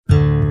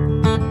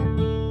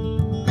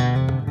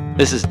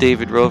This is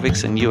David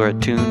Rovix, and you are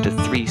tuned to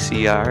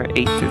 3CR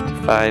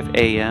 8:55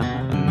 AM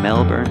in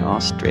Melbourne,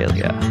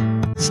 Australia.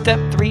 Step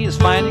 3 is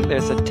finding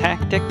there's a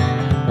tactic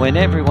when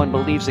everyone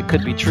believes it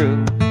could be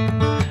true.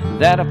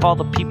 That if all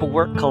the people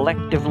work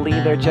collectively,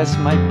 there just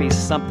might be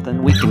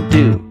something we can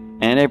do,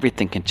 and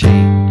everything can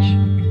change.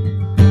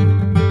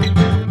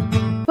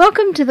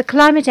 Welcome to the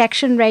Climate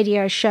Action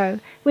Radio Show,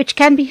 which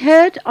can be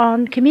heard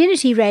on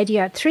Community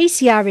Radio at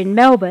 3CR in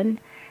Melbourne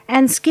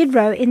and Skid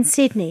Row in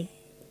Sydney.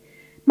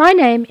 My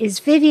name is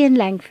Vivien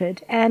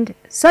Langford, and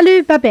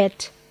salut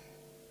Babette.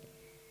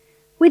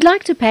 We'd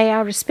like to pay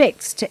our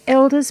respects to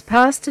elders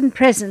past and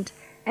present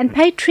and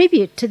pay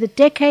tribute to the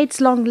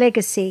decades-long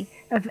legacy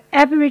of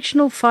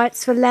Aboriginal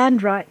fights for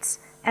land rights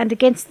and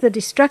against the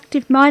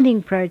destructive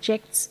mining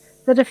projects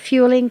that are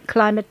fueling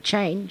climate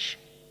change.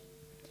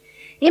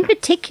 In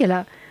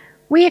particular,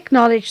 we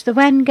acknowledge the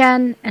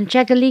Wangan and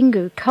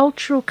Jagalingou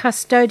cultural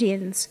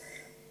custodians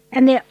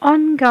and their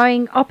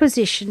ongoing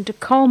opposition to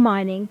coal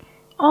mining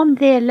on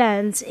their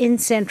lands in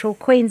central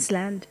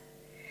Queensland,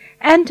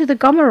 and to the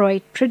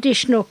Gomeroi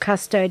traditional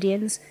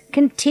custodians'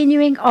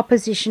 continuing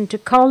opposition to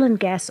coal and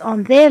gas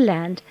on their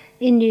land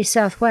in New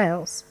South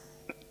Wales.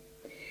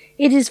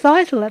 It is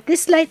vital at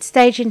this late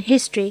stage in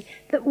history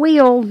that we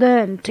all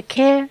learn to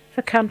care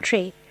for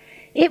country.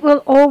 It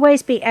will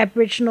always be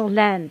Aboriginal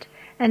land,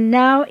 and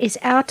now is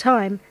our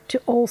time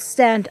to all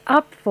stand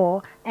up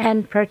for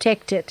and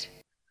protect it.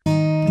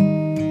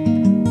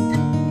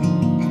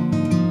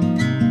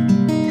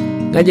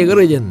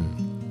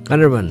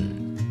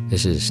 Countrymen,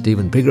 this is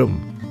Stephen Pigram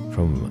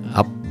from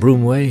up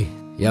Broomway,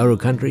 Yarra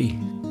Country,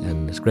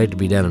 and it's great to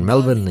be down in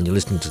Melbourne, and you're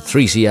listening to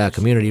 3CR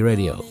Community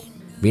Radio.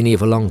 Been here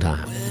for a long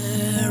time.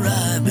 Where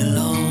I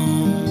belong.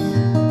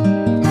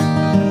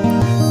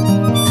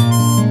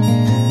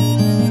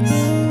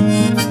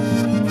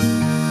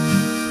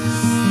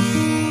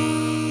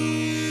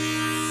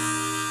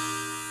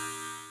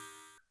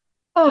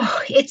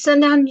 Oh, it's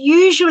an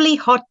unusually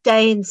hot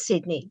day in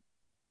Sydney.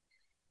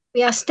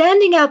 We are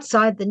standing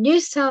outside the New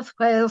South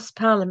Wales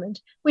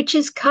Parliament, which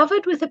is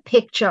covered with a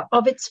picture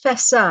of its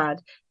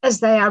facade as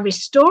they are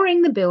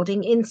restoring the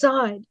building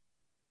inside.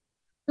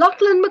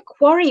 Lachlan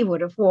Macquarie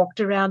would have walked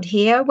around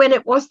here when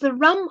it was the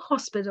Rum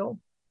Hospital.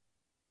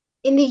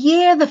 In the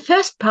year the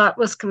first part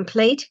was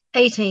complete,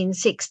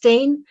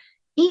 1816,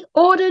 he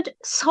ordered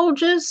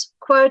soldiers,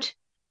 quote,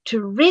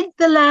 to rid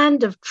the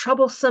land of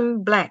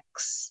troublesome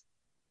blacks.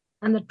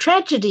 And the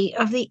tragedy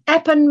of the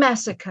Appin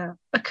massacre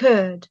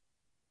occurred.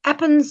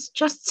 Appin's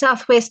just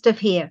southwest of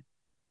here.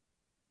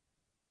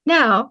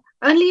 Now,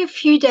 only a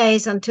few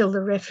days until the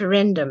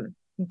referendum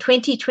in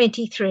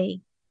 2023.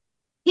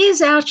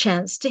 Here's our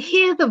chance to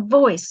hear the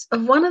voice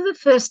of one of the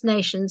First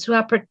Nations who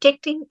are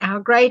protecting our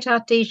Great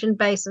Artesian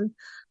Basin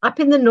up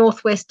in the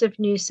northwest of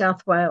New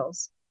South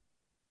Wales.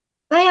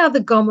 They are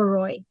the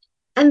Gomeroi,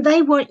 and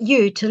they want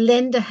you to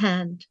lend a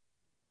hand.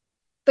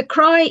 The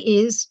cry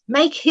is,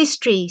 make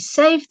history,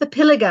 save the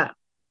Pilliga.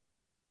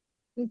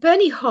 And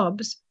Bernie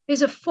Hobbs,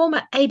 who's a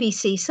former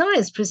ABC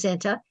Science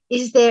presenter,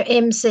 is their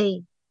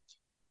MC.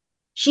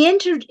 She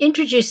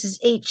introduces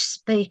each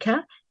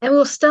speaker, and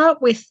we'll start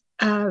with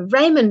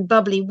Raymond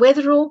Bubbly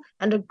Wetherall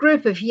and a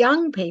group of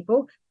young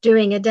people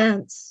doing a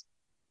dance.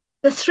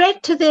 The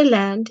threat to their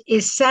land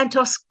is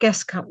Santos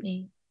Gas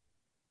Company.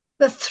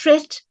 The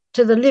threat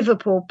to the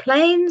Liverpool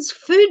Plains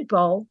food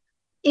bowl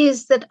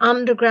is that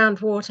underground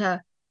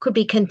water could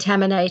be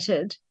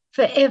contaminated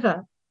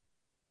forever.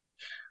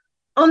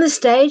 On the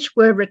stage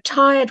were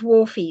retired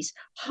wharfies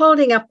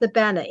holding up the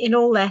banner in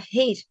all that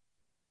heat.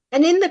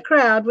 And in the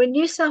crowd were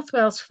New South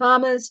Wales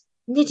farmers,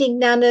 knitting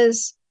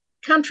Nannas,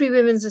 Country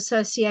Womens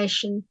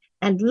Association,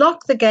 and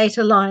Lock the Gate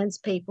Alliance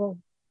people.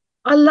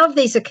 I love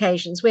these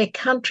occasions where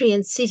country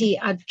and city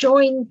are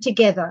joined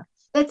together.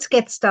 Let's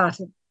get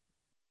started.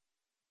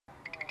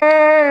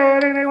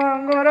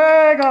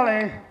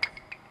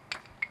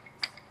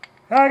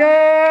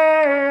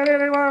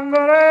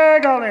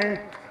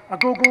 A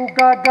cuckoo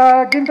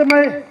gaga ginta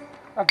me,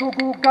 a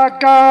cuckoo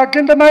gaga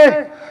ginta me,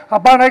 a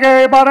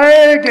banagay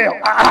barege,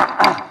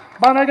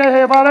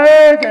 banagay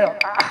barege,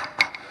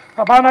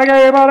 a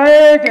banagay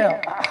barege.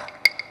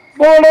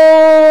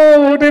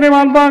 Bolo,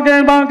 diniman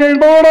bangin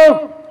bolo,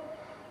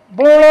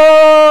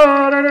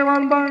 bolo,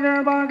 diniman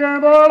bangin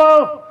bolo,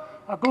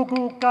 a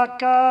cuckoo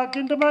gaga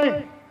ginta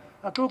me,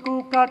 a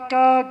cuckoo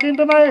gaga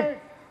ginta me,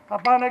 a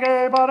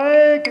banagay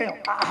barege,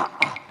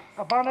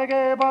 a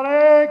banagay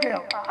barege.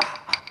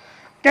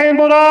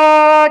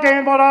 Canberra,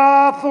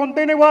 Thon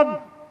 21.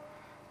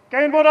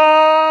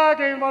 Canberra,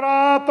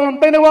 Thon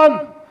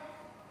 21.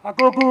 A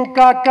cuckoo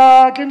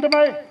kaka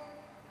kindame.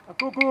 A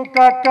cuckoo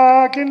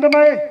kaka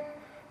kindame.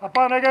 A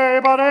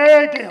panage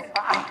barege.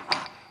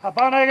 A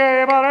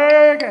panage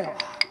barege.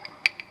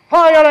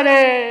 Hi,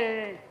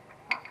 holiday.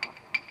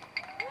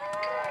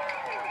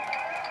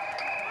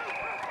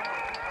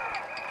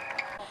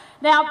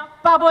 Now,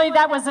 Bubbly,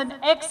 that was an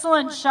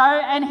excellent show,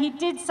 and he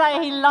did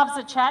say he loves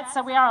a chat,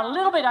 so we are a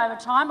little bit over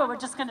time, but we're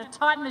just going to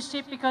tighten the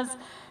ship because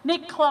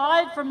Nick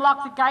Clyde from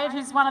Lock the Gate,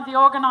 who's one of the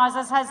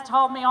organisers, has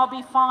told me I'll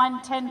be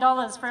fined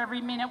 $10 for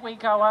every minute we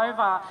go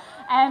over.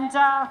 And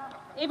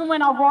even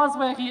when I was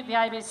working at the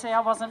ABC,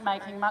 I wasn't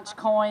making much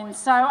coin.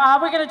 So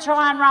we're going to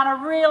try and run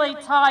a really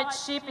tight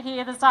ship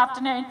here this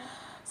afternoon.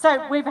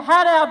 So we've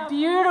had our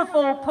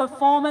beautiful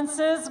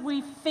performances.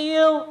 We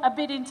feel a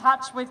bit in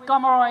touch with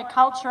Gomeroi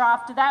culture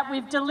after that.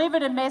 We've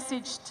delivered a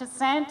message to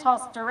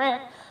Santos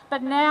direct,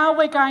 but now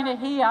we're going to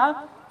hear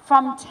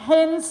from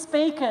 10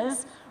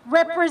 speakers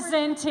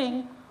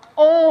representing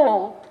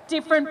all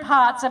different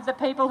parts of the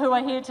people who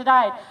are here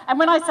today. And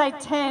when I say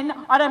 10,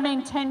 I don't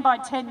mean 10 by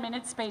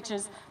 10-minute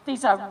speeches.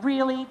 These are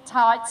really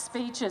tight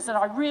speeches, and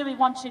I really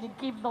want you to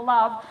give the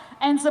love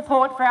and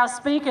support for our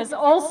speakers.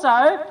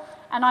 Also,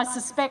 and I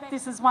suspect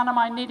this is one of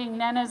my knitting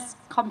Nannas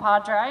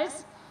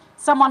compadres,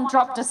 someone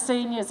dropped a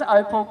senior's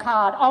Opal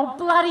card. Oh,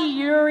 bloody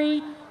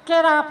Yuri,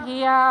 get up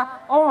here.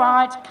 All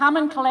right, come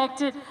and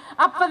collect it.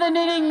 Up for the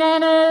knitting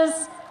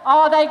Nannas.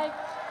 Oh,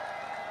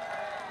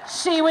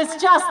 she was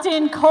just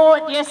in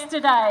court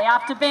yesterday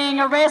after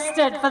being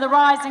arrested for the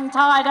Rising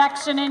Tide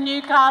action in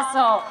Newcastle.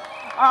 All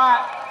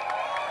right.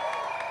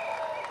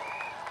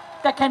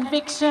 The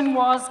conviction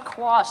was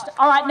quashed.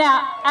 All right,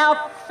 now,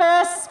 our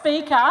first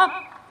speaker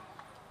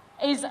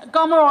is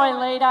Gomeroi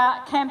leader,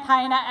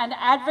 campaigner and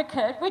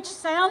advocate, which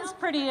sounds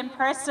pretty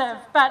impressive,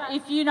 but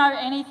if you know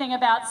anything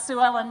about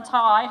Sue-Ellen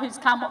Tighe, who's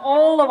come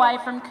all the way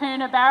from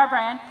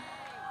Coonabarabran,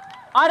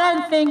 I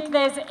don't think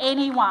there's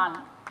anyone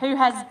who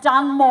has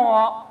done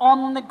more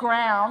on the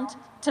ground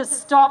to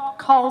stop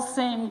coal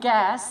seam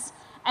gas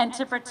and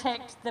to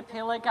protect the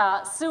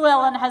Pilliga.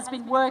 Sue-Ellen has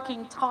been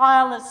working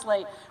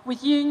tirelessly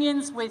with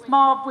unions, with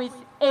mob, with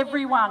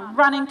everyone,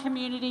 running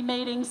community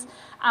meetings.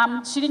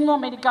 She didn't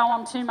want me to go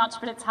on too much,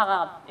 but it's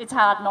hard. It's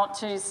hard not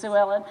to,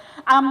 Sue-Ellen.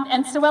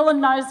 And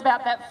Sue-Ellen knows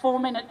about that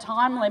 4-minute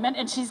time limit,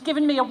 and she's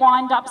given me a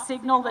wind-up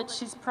signal that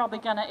she's probably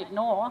going to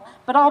ignore,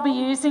 but I'll be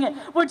using it.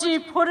 Would you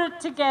put it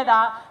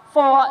together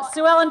for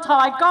Sue-Ellen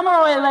Tighe,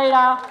 Gomeroi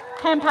leader,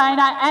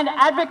 campaigner and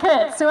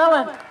advocate?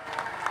 Sue-Ellen.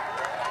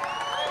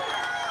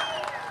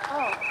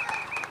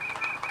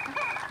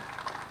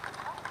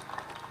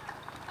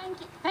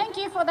 Thank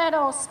you for that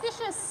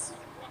auspicious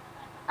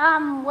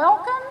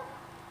welcome.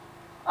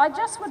 I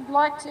just would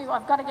like to,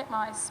 I've got to get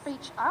my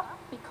speech up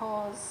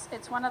because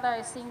it's one of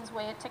those things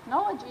where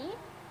technology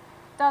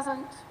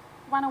doesn't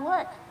want to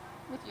work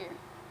with you.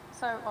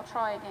 So I'll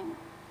try again.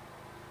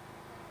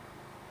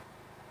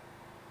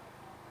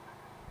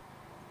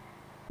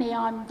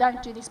 I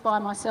don't do this by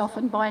myself,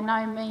 and by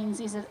no means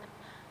is it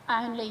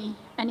only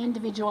an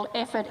individual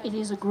effort, it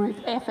is a group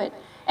effort.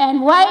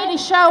 And way to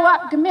show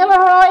up,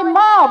 Gomeroi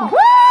mob! Woo!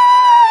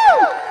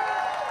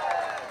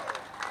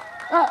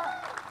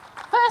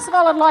 First of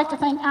all, I'd like to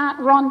thank Aunt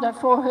Rhonda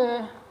for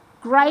her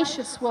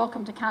gracious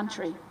welcome to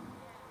country.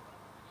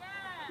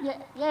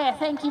 Yeah,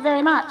 thank you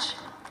very much.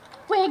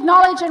 We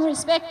acknowledge and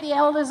respect the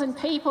elders and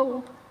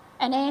people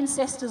and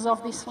ancestors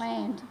of this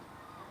land.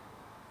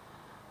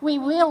 We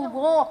will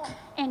walk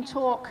and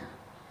talk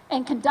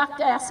and conduct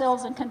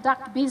ourselves and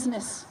conduct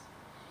business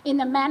in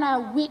the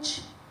manner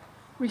which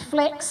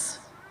reflects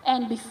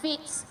and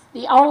befits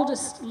the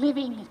oldest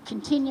living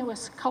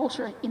continuous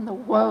culture in the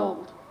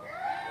world.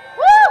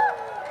 Woo!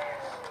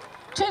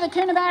 To the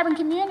Coonabarabran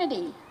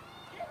community,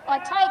 I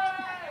take...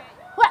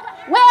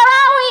 Where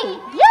are we?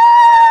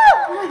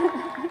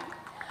 Yeah!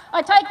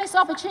 I take this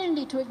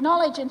opportunity to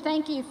acknowledge and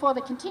thank you for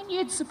the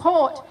continued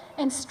support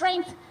and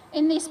strength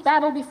in this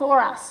battle before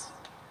us.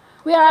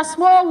 We are a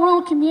small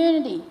rural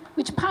community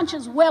which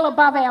punches well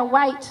above our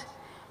weight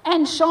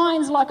and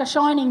shines like a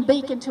shining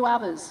beacon to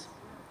others.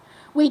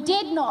 We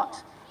did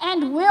not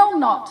and will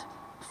not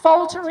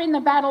falter in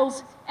the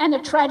battles and the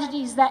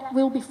tragedies that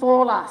will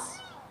befall us.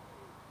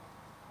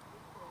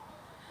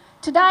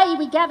 Today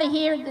we gather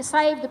here to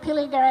save the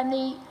Pilliga and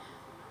the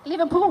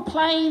Liverpool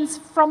Plains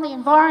from the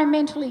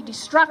environmentally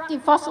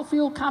destructive fossil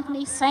fuel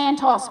company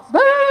Santos.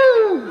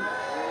 Boo!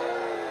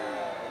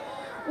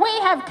 We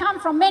have come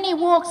from many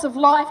walks of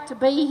life to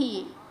be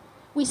here.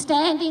 We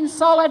stand in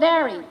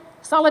solidarity.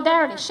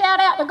 Shout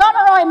out the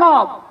Gomeroi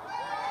mob.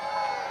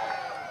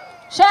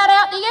 Shout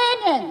out the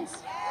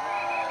unions.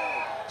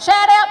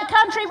 Shout out the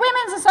Country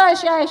Womens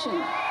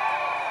Association.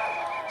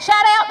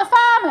 Shout out the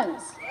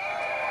farmers.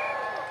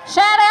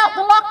 Shout out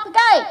the Lock the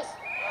Gate.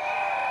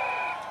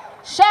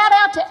 Shout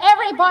out to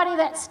everybody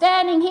that's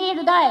standing here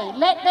today.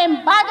 Let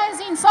them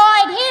buggers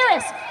inside hear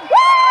us.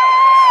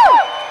 Woo!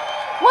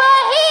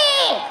 We're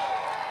here.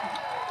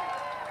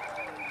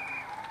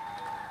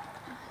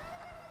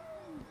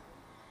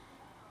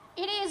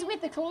 It is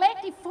with the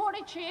collective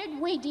fortitude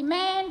we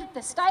demand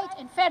the state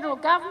and federal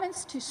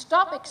governments to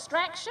stop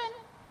extraction,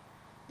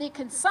 the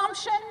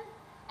consumption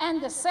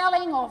and the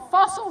selling of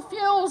fossil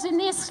fuels in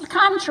this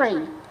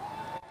country.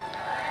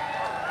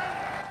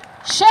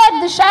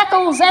 Shed the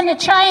shackles and the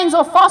chains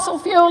of fossil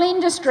fuel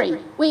industry.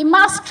 We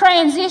must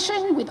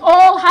transition with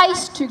all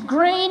haste to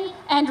green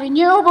and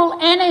renewable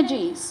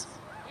energies.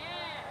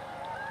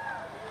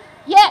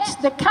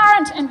 Yet the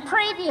current and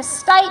previous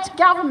state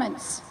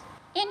governments,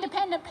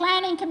 Independent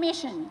Planning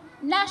Commission,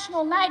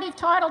 National Native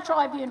Title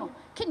Tribunal,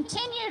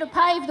 continue to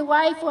pave the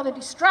way for the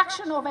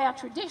destruction of our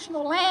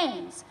traditional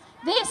lands.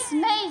 This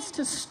needs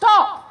to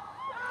stop.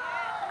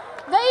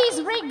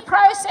 These rigged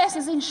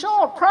processes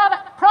ensure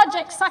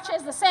projects such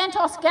as the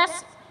Santos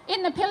Gas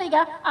in the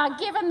Pilliga are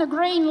given the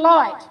green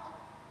light.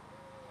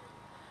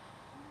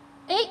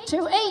 Each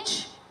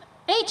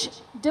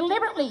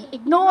deliberately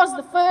ignores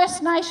the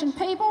First Nation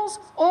peoples,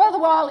 all the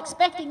while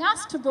expecting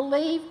us to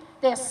believe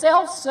their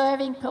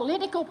self-serving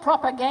political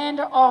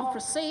propaganda of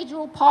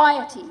procedural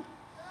piety.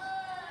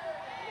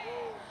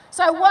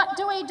 So what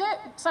do we do?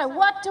 So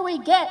what do we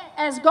get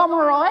as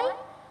Gomeroi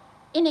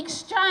in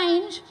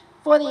exchange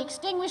for the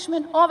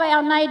extinguishment of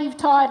our native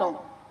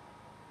title?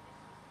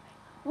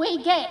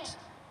 We get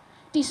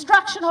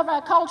destruction of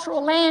our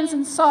cultural lands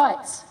and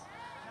sites,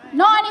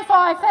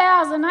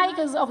 95,000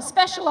 acres of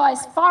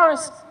specialised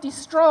forest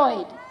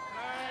destroyed,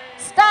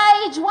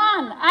 Stage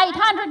 1,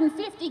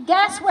 850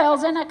 gas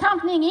wells and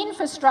accompanying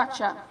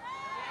infrastructure.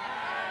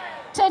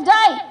 To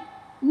date,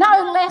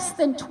 no less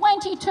than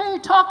 22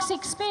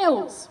 toxic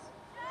spills.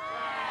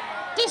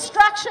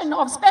 Destruction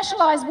of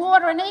specialised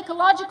water and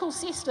ecological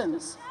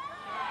systems.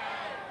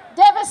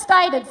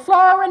 Devastated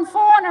flora and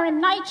fauna in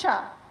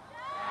nature.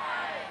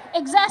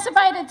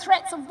 Exacerbated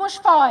threats of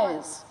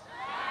bushfires.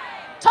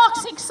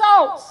 Toxic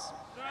salts.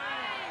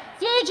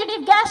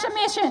 Fugitive gas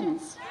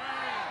emissions.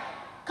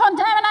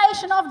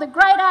 Contamination of the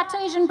Great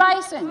Artesian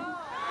Basin.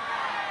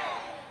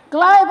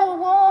 Global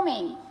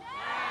warming.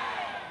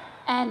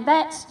 And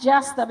that's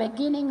just the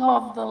beginning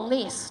of the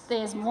list.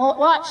 There's more.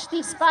 Watch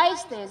this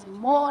space, there's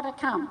more to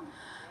come.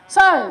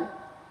 So,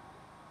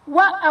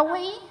 what are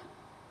we?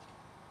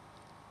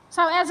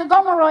 So as a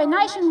Gomeroi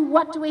nation,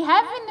 what do we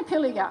have in the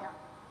Pilliga?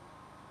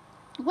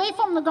 We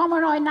from the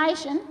Gomeroi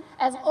nation,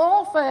 as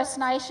all First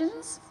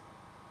Nations,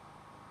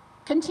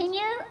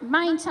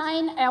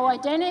 maintain our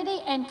identity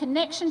and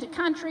connection to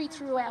country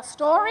through our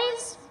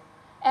stories,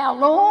 our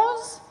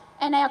laws,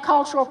 and our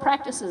cultural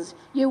practices.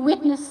 You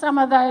witnessed some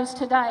of those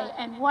today,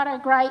 and what a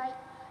great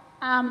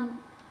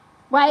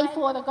way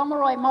for the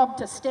Gomeroi mob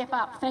to step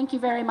up. Thank you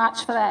very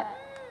much for that.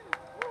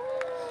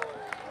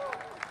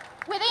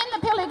 Within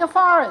the Pilliga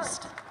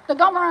forest, the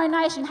Gomeroi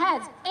nation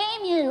has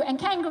emu and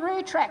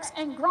kangaroo tracks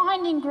and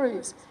grinding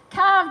grooves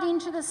carved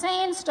into the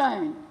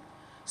sandstone,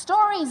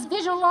 stories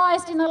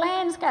visualised in the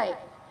landscape,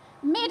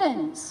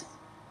 middens,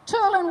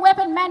 tool and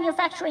weapon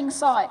manufacturing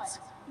sites,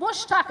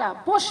 bush tucker,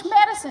 bush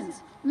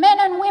medicines, men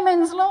and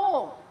women's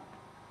law,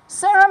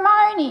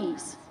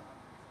 ceremonies.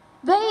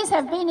 These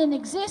have been in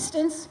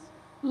existence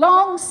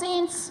long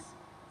since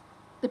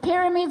the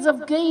pyramids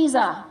of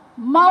Giza,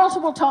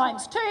 multiple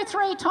times,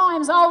 2-3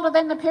 times older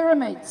than the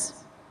pyramids.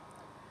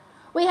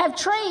 We have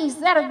trees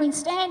that have been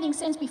standing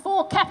since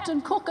before Captain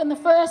Cook and the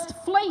First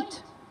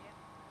Fleet.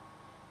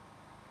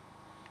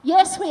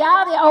 Yes, we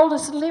are the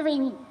oldest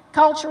living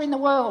culture in the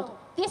world.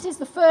 This is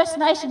the First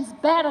Nations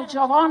badge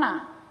of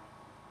honour,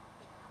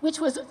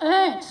 which was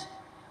earnt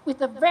with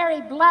the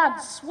very blood,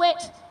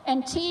 sweat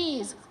and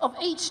tears of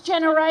each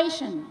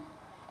generation.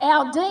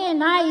 Our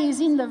DNA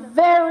is in the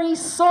very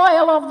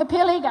soil of the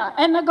Pilliga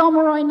and the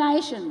Gomeroi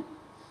nation.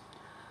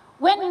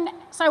 When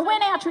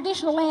our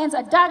traditional lands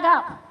are dug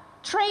up,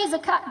 trees are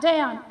cut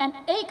down and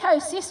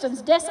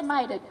ecosystems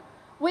decimated,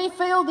 we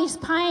feel this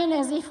pain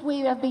as if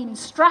we have been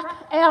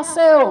struck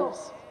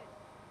ourselves.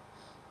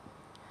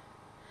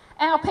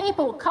 Our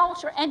people,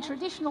 culture and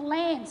traditional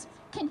lands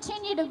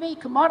continue to be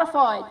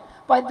commodified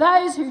by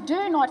those who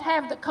do not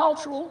have the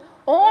cultural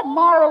or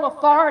moral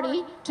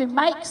authority to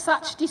make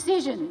such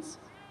decisions.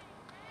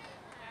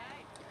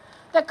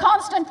 The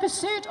constant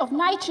pursuit of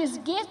nature's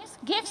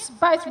gifts,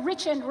 both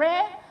rich and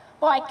rare,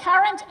 by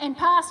current and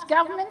past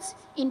governments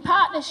in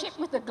partnership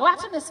with the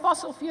gluttonous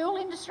fossil fuel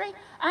industry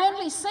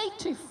only seek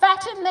to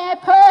fatten their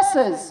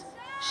purses.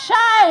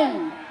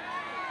 Shame!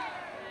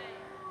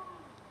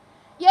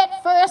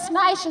 Yet First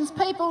Nations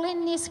people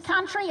in this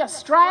country,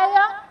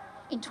 Australia,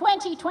 in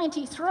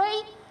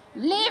 2023,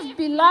 live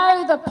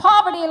below the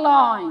poverty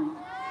line.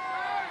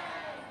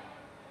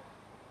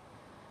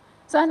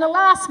 So in the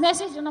last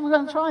message, and I'm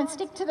going to try and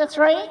stick to the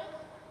 3,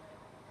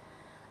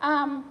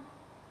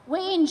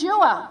 we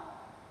endure.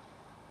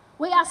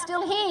 We are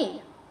still here,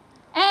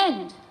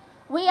 and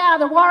we are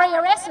the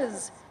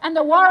warrioresses and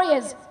the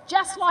warriors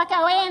just like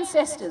our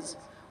ancestors.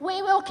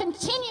 We will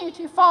continue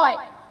to fight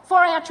for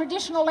our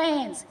traditional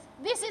lands.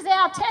 This is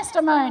our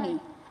testimony,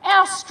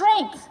 our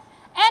strength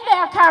and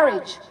our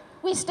courage.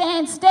 We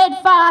stand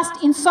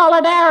steadfast in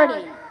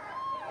solidarity.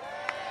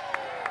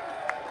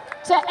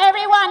 To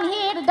everyone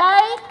here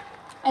today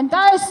and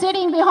those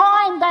sitting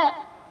behind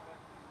that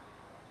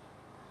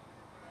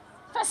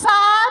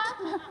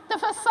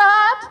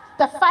facade,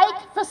 the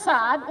fake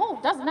facade, oh,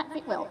 doesn't that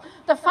fit well?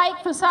 The fake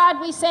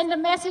facade, we send a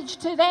message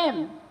to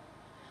them.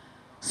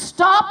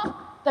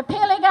 Stop the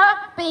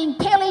Pilliga being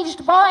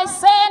pillaged by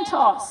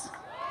Santos.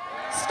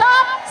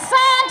 Stop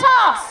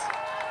Santos!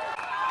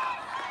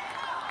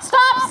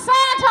 Stop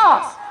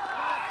Santos!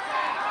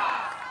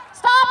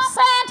 Stop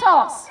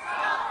Santos!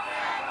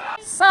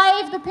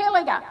 save the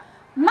Pilliga.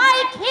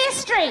 Make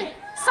history,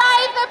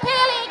 save the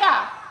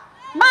Pilliga.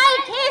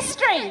 Make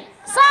history,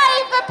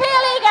 save the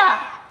Pilliga.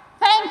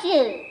 Thank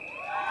you.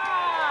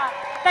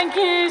 Thank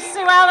you,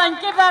 Sue-Ellen.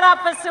 Give that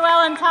up for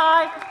Sue-Ellen,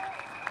 Ty.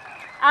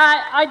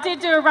 I did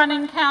do a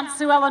running count,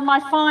 Sue-Ellen.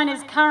 My fine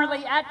is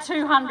currently at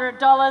 $200,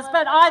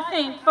 but I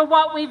think for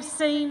what we've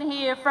seen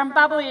here from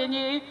Bubbly and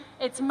you,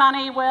 it's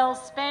money well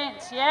spent,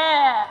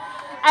 yeah.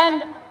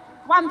 And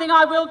one thing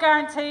I will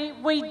guarantee,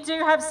 we do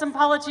have some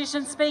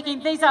politicians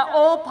speaking. These are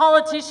all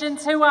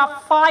politicians who are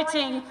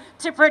fighting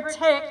to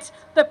protect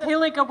the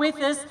Pilliga with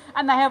us,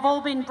 and they have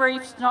all been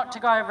briefed not to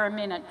go over a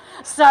minute.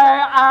 So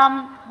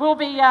we'll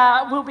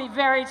be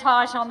very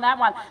tight on that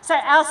one. So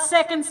our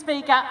second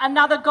speaker,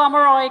 another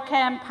Gomeroi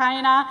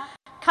campaigner,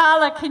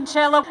 Carla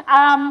Kinchella.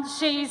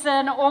 She's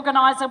an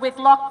organiser with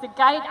Lock the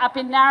Gate up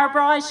in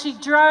Narrabri. She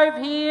drove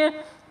here,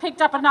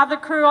 picked up another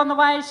crew on the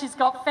way. She's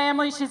got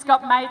family, she's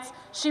got mates.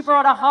 She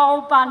brought a whole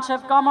bunch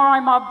of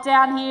Gomeroi mob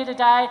down here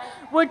today.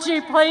 Would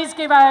you please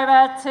give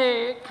over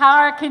to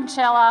Cara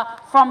Kinchella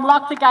from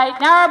Lock the Gate,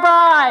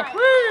 Narrabri.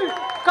 Woo!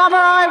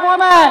 Gomeroi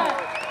woman.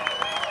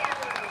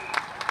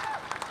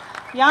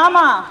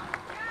 Yama.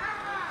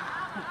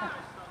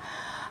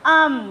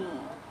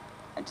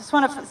 I just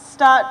want to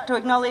start to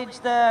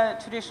acknowledge the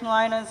traditional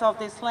owners of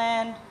this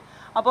land.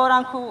 I brought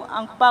Uncle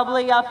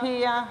Bubbly up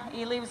here.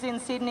 He lives in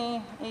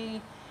Sydney.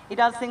 He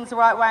does things the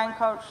right way and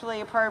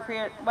culturally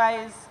appropriate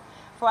ways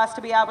for us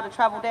to be able to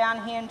travel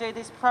down here and do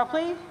this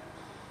properly.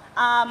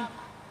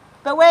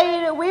 But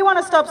we want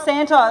to stop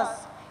Santos.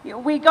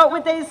 We got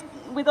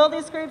with all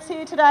these groups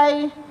here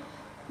today.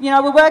 You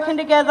know, we're working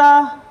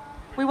together.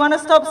 We want to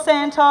stop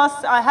Santos.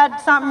 I had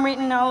something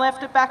written and I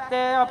left it back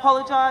there. I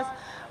apologise.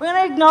 We want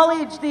to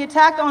acknowledge the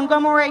attack on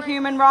Gomeroi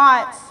human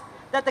rights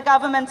that the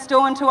government's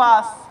doing to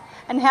us,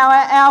 and how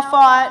our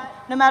fight,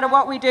 no matter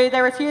what we do,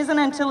 they're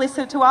refusing to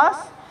listen to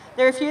us.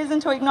 They're refusing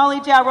to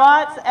acknowledge our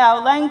rights,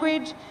 our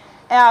language,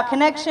 our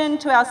connection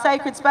to our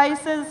sacred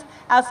spaces,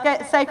 our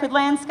sacred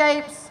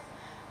landscapes.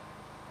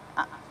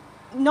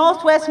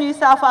 Northwest New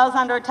South Wales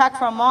under attack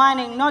from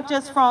mining, not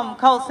just from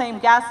coal seam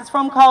gas, it's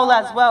from coal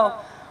as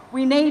well.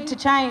 We need to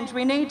change.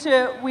 We need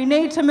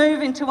to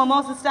move into a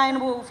more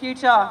sustainable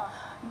future.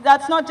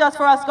 That's not just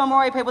for us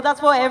Gomeroi people, that's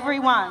for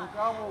everyone.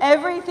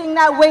 Everything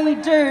that we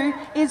do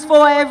is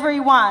for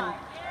everyone.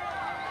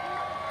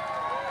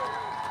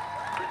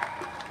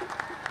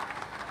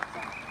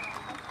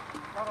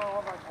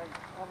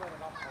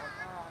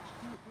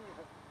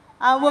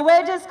 Well,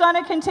 we're just going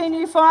to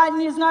continue fighting.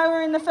 There's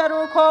nowhere in the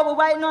federal court. We're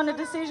waiting on a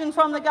decision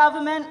from the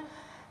government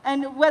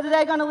and whether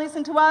they're going to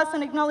listen to us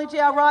and acknowledge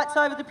our rights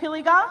over the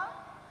Pilliga.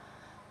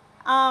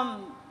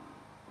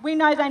 We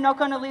know they're not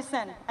going to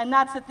listen, and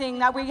that's the thing,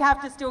 that we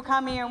have to still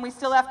come here and we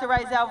still have to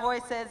raise our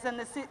voices, and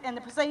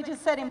the procedures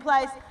set in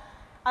place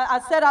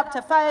are set up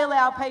to fail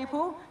our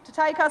people, to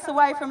take us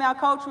away from our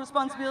cultural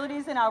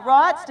responsibilities and our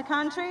rights to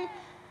country,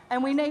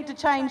 and we need to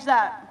change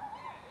that.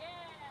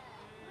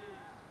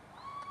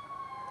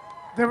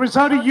 There is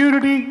only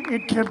unity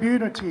in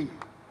community.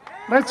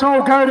 Let's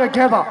all go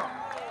together.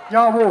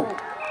 Yawo.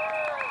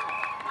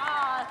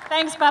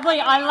 Thanks,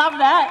 Bubbly. I love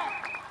that.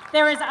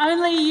 There is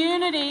only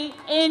unity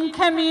in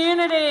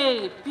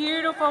community.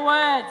 Beautiful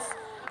words.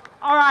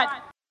 All right.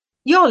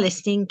 You're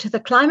listening to the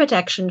Climate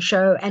Action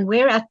Show, and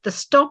we're at the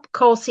Stop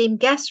Coal Seam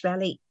Gas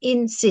Rally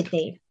in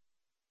Sydney.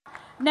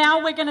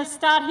 Now we're going to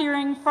start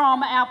hearing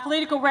from our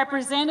political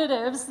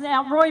representatives.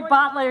 Now, Roy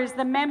Butler is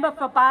the member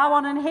for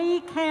Bowen, and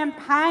he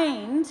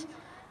campaigned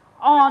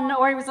on,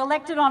 or he was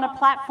elected on a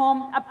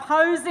platform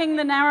opposing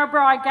the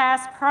Narrabri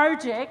Gas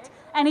Project,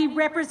 and he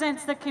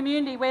represents the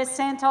community where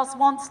Santos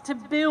wants to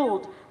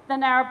build the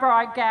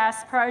Narrabri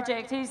Gas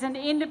Project. He's an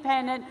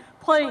independent.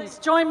 Please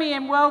join me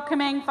in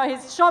welcoming for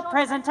his short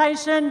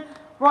presentation,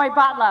 Roy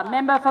Butler,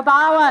 member for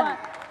Bowen.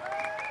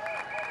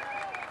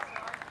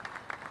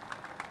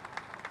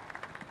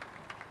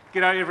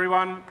 G'day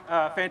everyone,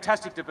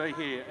 fantastic to be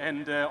here,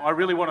 and I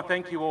really want to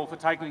thank you all for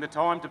taking the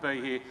time to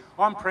be here.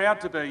 I'm proud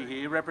to be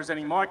here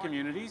representing my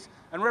communities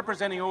and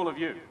representing all of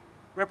you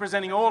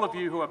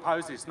who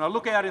oppose this. And I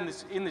look out in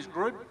this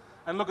group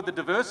and look at the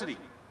diversity.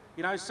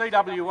 You know,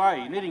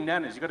 CWA, knitting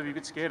Nannas, you've got to be a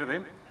bit scared of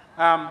them.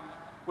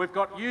 We've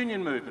got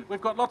union movement,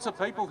 we've got lots of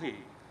people here.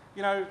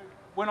 You know,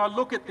 when I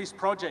look at this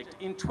project,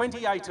 in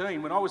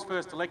 2018, when I was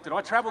first elected,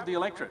 I travelled the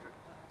electorate.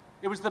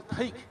 It was the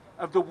peak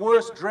of the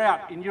worst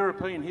drought in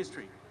European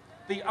history.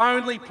 The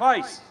only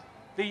place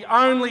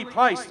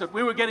that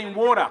we were getting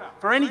water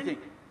for anything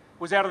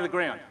was out of the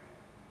ground.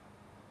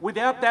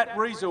 Without that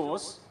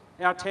resource,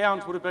 our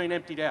towns would have been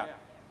emptied out.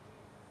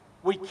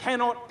 We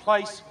cannot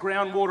place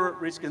groundwater at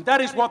risk, and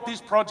that is what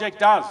this project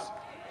does.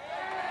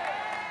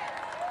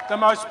 The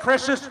most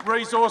precious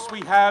resource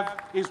we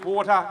have is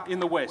water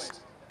in the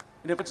West.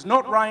 And if it's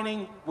not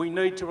raining, we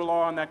need to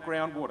rely on that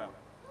groundwater.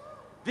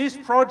 This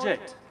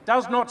project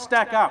does not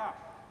stack up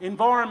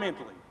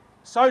environmentally,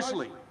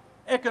 socially,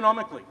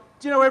 economically.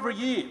 Do you know every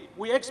year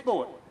we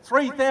export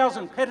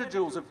 3,000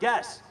 petajoules of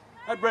gas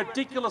at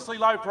ridiculously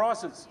low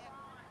prices?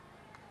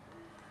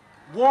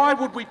 Why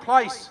would we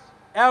place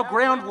our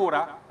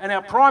groundwater and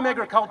our prime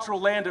agricultural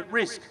land at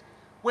risk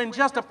when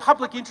just a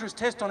public interest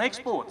test on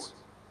exports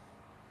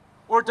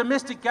or a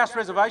domestic gas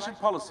reservation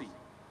policy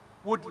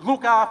would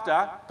look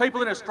after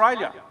people in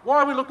Australia? Why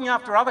are we looking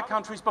after other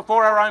countries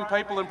before our own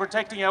people and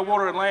protecting our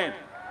water and land?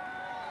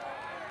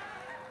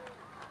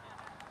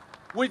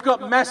 We've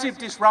got massive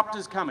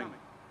disruptors coming.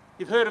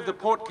 You've heard of the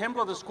Port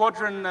Kembla, the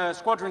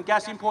Squadron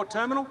Gas Import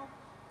Terminal?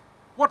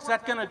 What's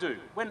that going to do?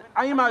 When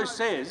AEMO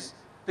says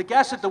the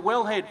gas at the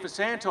wellhead for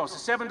Santos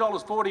is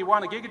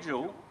 $7.41 a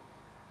gigajoule,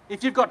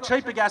 if you've got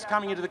cheaper gas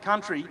coming into the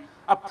country,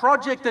 a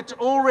project that's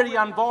already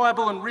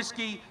unviable and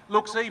risky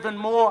looks even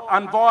more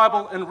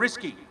unviable and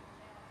risky.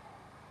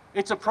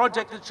 It's a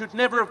project that should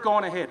never have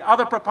gone ahead.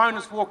 Other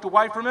proponents walked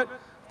away from it.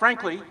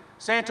 Frankly,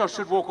 Santos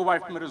should walk away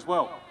from it as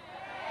well.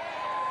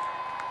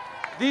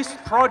 This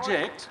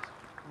project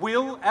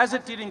will, as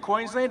it did in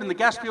Queensland and the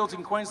gas fields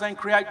in Queensland,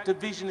 create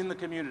division in the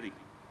community.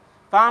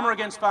 Farmer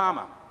against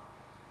farmer.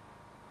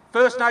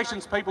 First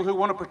Nations people who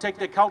want to protect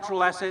their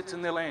cultural assets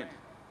and their land.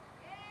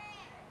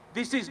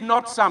 This is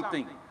not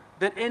something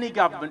that any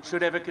government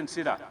should ever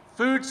consider.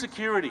 Food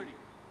security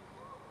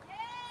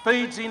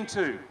feeds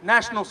into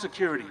national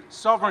security,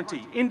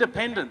 sovereignty,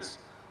 independence.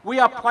 We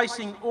are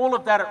placing all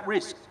of that at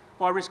risk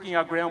by risking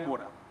our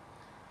groundwater.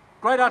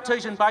 Great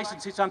Artesian Basin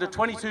sits under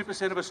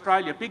 22% of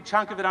Australia, big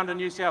chunk of it under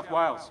New South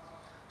Wales.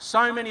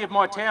 So many of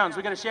my towns,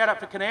 we've got a shout out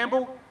for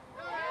Coonamble,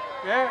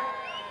 yeah?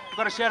 We've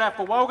got a shout out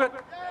for Walgett,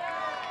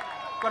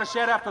 got a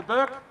shout out for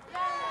Burke,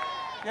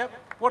 yep.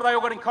 What have they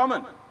all got in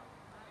common?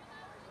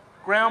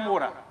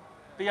 Groundwater,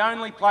 the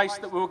only place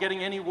that we were getting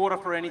any water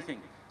for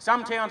anything.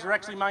 Some towns are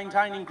actually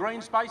maintaining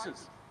green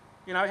spaces.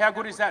 You know, how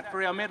good is that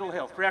for our mental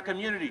health, for our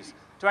communities,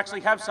 to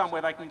actually have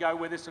somewhere they can go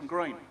where there's some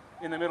green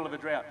in the middle of a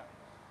drought?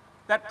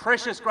 That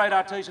precious Great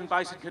Artesian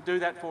Basin could do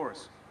that for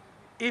us.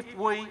 If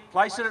we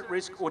place it at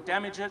risk or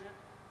damage it,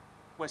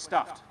 we're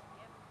stuffed.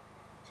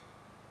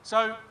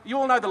 So you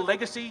all know the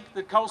legacy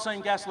that coal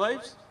seam gas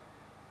leaves?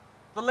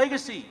 The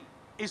legacy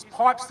is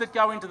pipes that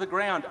go into the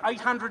ground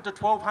 800 to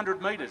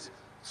 1200 metres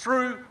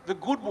through the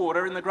good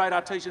water in the Great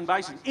Artesian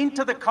Basin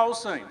into the coal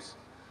seams.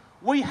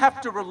 We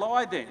have to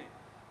rely then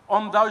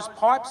on those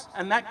pipes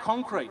and that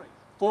concrete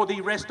for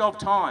the rest of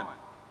time.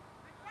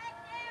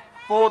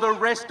 For the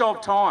rest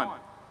of time.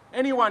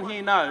 Anyone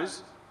here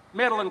knows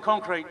metal and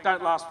concrete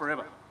don't last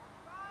forever,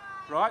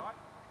 right?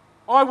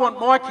 I want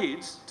my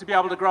kids to be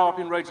able to grow up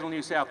in regional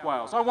New South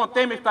Wales. I want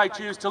them, if they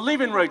choose, to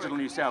live in regional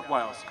New South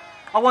Wales.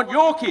 I want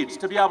your kids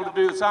to be able to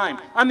do the same.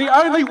 And the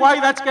only way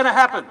that's going to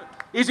happen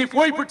is if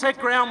we protect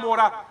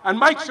groundwater and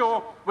make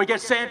sure we get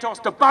Santos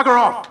to bugger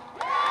off.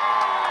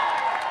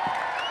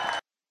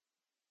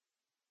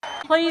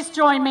 Please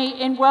join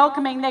me in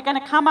welcoming. They're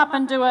going to come up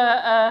and do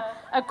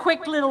a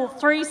quick little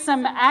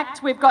threesome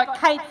act. We've got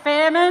Cate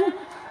Faehrmann.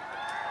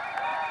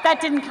 That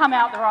didn't come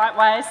out the right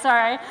way,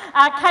 sorry.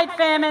 Cate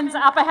Faehrmann's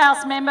Upper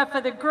House member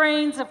for the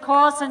Greens, of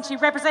course, and she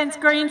represents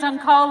Greens on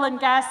coal and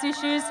gas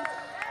issues.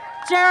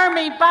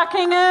 Jeremey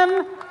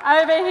Buckingham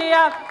over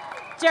here.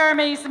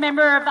 Jeremy's a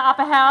member of the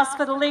Upper House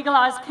for the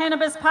Legalised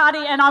Cannabis Party,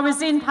 and I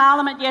was in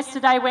Parliament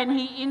yesterday when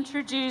he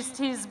introduced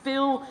his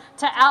bill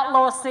to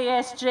outlaw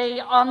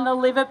CSG on the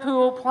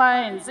Liverpool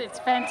Plains. It's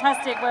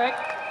fantastic work.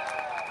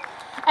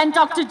 And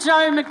Dr.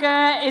 Joe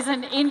McGurr is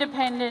an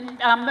independent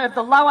of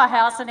the lower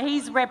house, and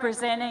he's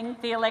representing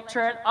the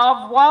electorate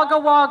of Wagga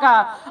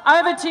Wagga.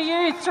 Over to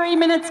you, 3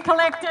 minutes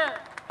collective.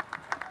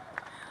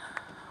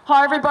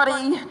 Hi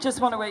everybody,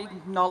 just want to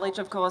acknowledge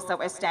of course that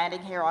we're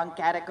standing here on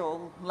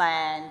Gadigal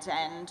land,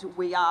 and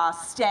we are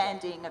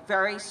standing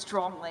very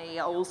strongly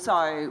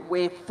also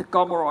with the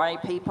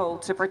Gomeroi people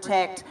to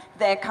protect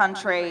their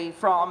country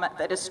from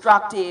the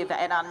destructive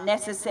and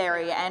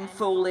unnecessary and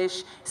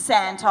foolish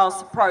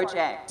Santos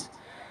project.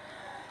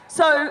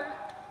 So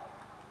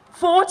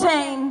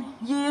 14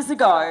 years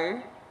ago,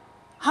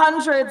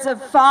 hundreds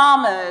of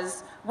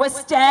farmers were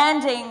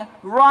standing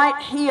right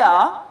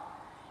here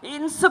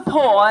in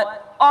support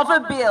of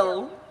a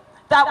bill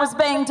that was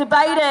being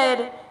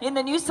debated in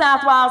the New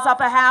South Wales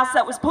Upper House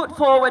that was put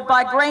forward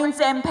by Greens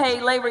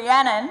MP Lee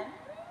Rhiannon.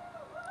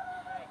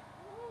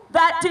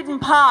 That didn't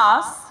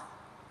pass,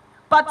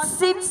 but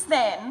since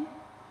then,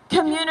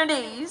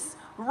 communities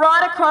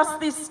right across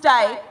this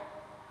state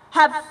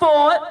have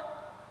fought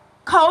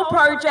coal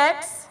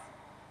projects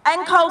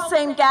and coal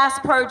seam gas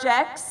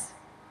projects,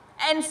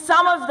 and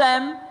some of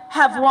them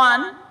have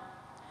won.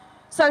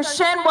 So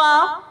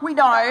Shenhua, we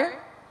know,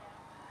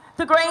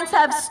 the Greens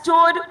have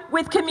stood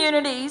with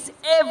communities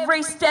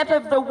every step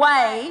of the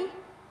way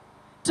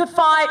to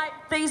fight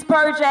these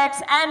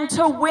projects and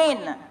to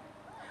win.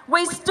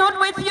 We stood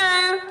with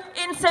you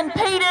in St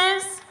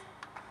Peters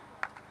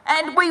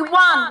and we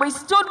won. We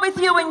stood with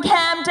you in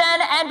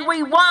Camden and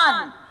we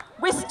won.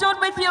 We stood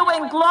with you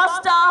in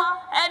Gloucester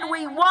and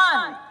we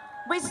won.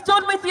 We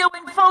stood with you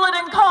in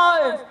Fullerton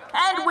Cove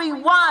and we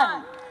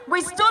won.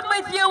 We stood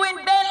with you in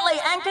Bentley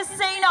and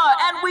Casino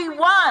and we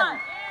won.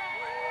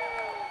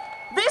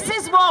 This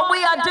is what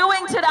we are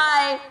doing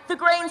today. The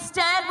Greens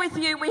stand with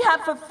you. We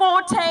have for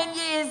 14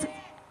 years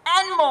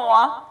and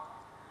more.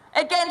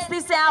 against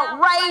this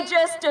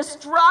outrageous,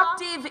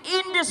 destructive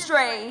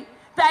industry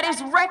that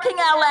is wrecking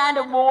our land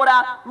and water,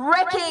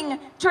 wrecking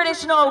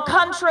traditional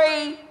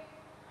country,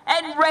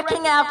 and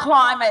wrecking our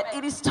climate.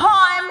 It is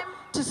time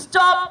to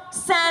stop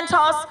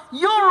Santos.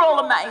 You're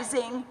all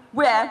amazing.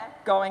 We're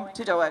going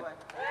to do it.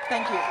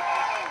 Thank you.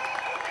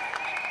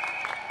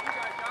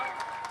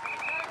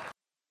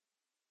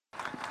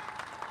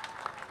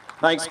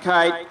 Thanks,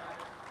 Kate.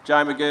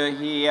 Joe McGurr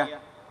here.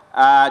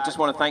 Just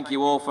want to thank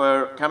you all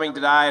for coming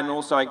today and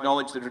also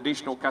acknowledge the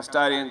traditional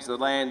custodians of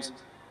the lands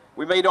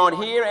we meet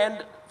on here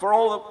and for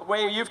all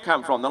where you've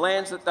come from. The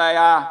lands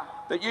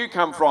that you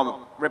come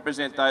from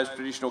represent those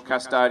traditional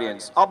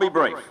custodians. I'll be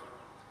brief.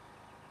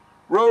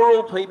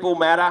 Rural people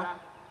matter,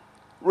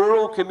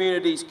 rural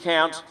communities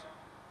count,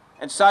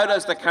 and so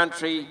does the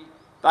country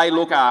they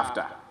look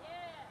after.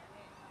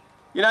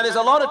 You know, there's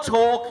a lot of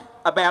talk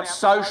about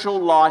social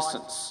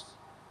licence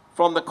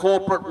from the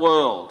corporate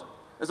world.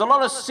 There's a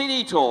lot of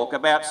city talk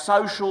about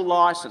social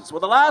licence. Well,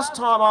 the last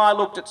time I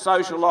looked at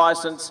social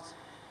licence,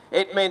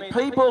 it meant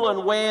people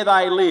and where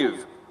they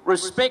live,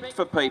 respect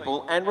for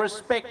people and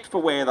respect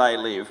for where they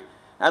live.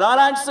 And I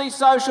don't see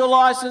social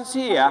licence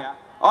here,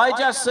 I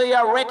just see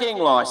a wrecking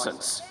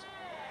licence.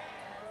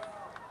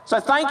 So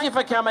thank you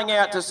for coming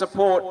out to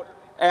support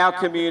our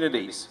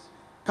communities.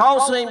 Coal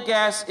seam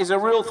gas is a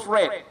real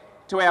threat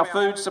to our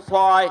food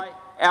supply,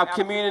 our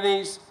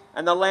communities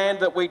and the land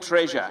that we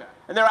treasure.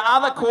 And there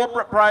are other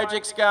corporate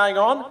projects going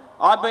on.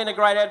 I've been a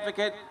great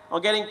advocate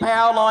on getting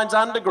power lines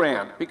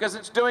underground because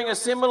it's doing a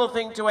similar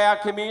thing to our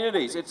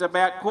communities. It's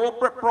about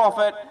corporate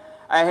profit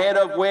ahead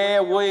of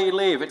where we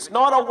live. It's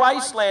not a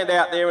wasteland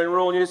out there in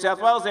rural New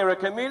South Wales. There are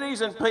communities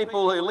and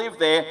people who live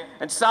there,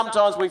 and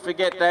sometimes we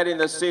forget that in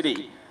the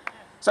city.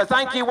 So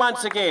thank you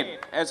once again.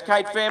 As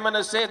Cate Faehrmann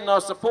has said, and I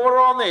support her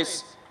on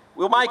this,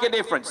 we'll make a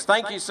difference.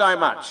 Thank you so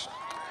much.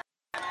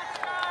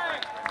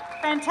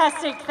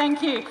 Fantastic,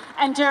 thank you.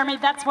 And Jeremy,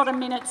 that's what a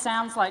minute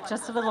sounds like,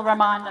 just a little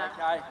reminder.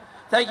 Okay.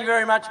 Thank you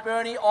very much,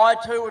 Bernie. I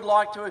too would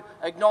like to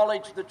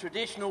acknowledge the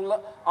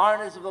traditional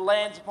owners of the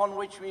lands upon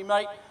which we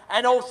meet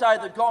and also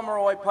the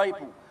Gomeroi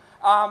people.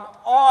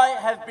 I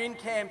have been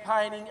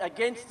campaigning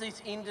against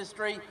this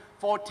industry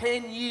for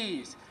 10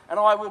 years and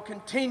I will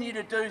continue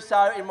to do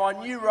so in my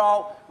new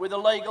role with the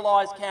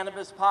Legalised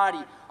Cannabis Party.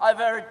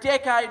 Over a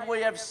decade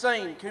we have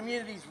seen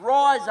communities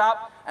rise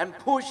up and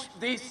push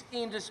this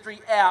industry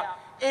out.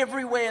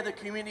 Everywhere the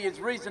community has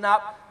risen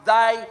up,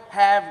 they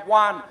have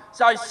won.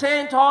 So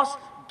Santos,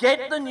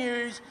 get the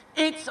news,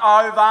 it's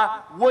over,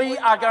 we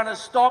are going to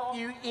stop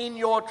you in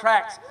your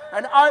tracks.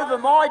 And over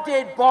my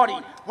dead body,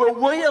 will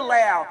we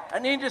allow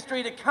an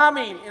industry to come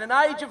in an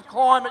age of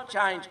climate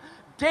change,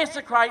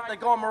 desecrate the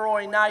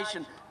Gomeroi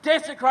nation,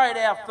 desecrate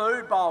our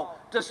food bowl,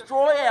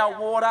 destroy our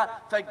water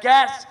for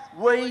gas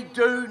we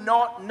do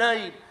not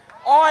need.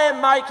 I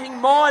am making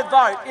my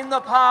vote in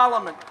the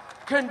Parliament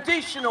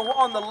conditional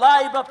on the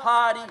Labor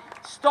Party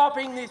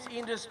stopping this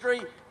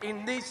industry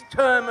in this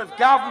term of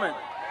government.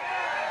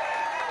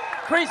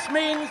 Chris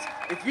Minns,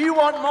 if you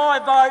want my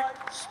vote,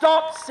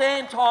 stop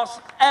Santos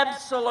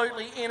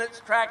absolutely in its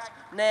tracks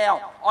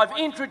now. I've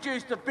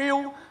introduced a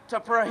bill to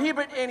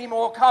prohibit any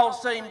more coal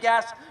seam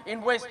gas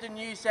in Western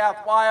New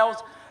South Wales,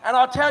 and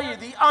I'll tell you,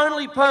 the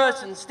only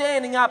person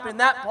standing up in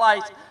that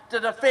place to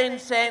defend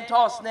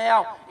Santos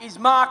now is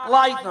Mark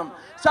Latham.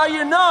 So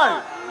you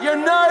know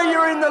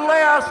you're in the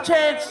last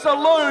chance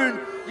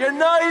saloon. You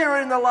know you're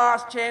in the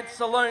last chance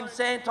saloon,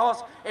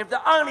 Santos, if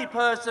the only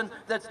person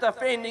that's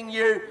defending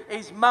you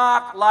is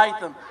Mark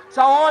Latham.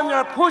 So I'm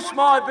going to push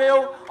my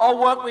bill. I'll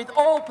work with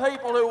all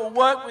people who will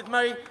work with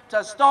me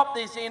to stop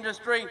this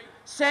industry.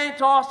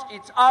 Santos,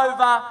 it's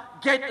over.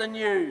 Get the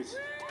news.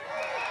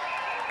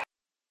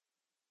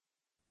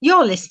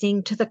 You're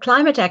listening to the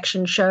Climate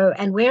Action Show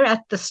and we're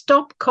at the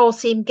Stop Coal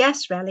Seam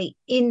Gas Rally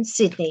in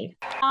Sydney.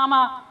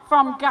 Farmer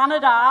from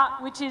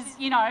Gunnedah, which is,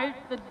 you know,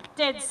 the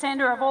dead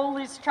centre of all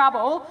this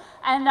trouble,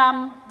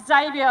 and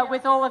Xavier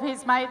with all of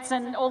his mates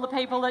and all the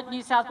people at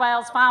New South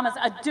Wales Farmers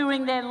are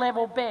doing their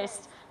level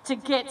best to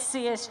get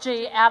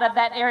CSG out of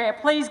that area.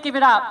 Please give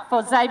it up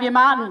for Xavier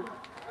Martin.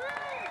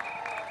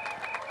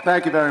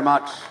 Thank you very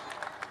much.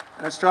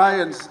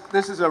 Australians,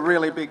 this is a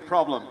really big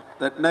problem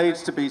that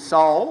needs to be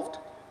solved.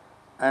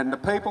 And the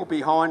people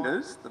behind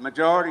us, the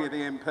majority of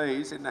the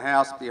MPs in the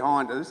House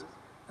behind us,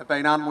 have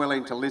been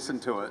unwilling to listen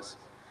to us.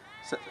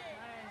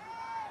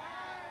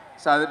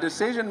 So the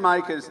decision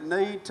makers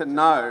need to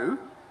know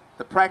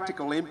the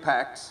practical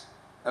impacts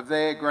of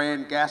their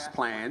grand gas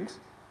plans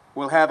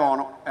will have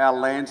on our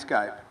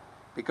landscape,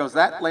 because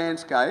that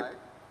landscape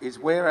is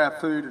where our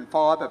food and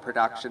fibre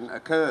production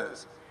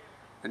occurs.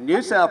 And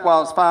New South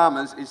Wales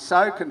Farmers is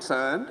so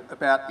concerned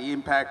about the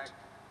impact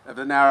of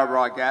the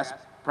Narrabri gas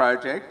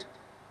project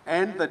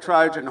and the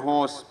Trojan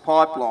Horse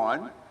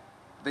pipeline,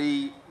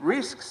 the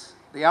risks,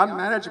 the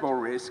unmanageable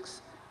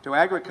risks to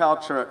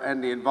agriculture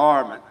and the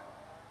environment.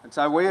 And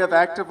so we have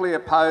actively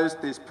opposed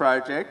this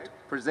project,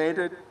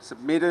 presented,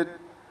 submitted,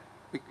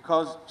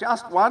 because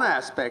just one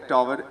aspect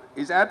of it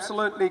is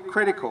absolutely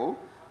critical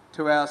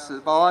to our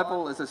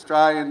survival as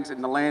Australians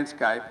in the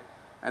landscape,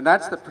 and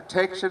that's the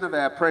protection of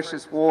our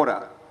precious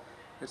water.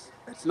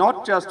 It's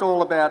not just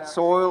all about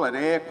soil and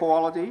air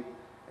quality,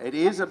 it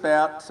is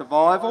about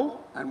survival,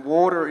 and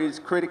water is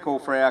critical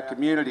for our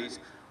communities.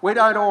 We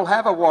don't all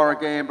have a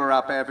warragamba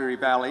up Avery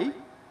Valley.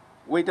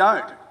 We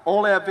don't.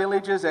 All our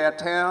villages, our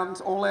towns,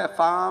 all our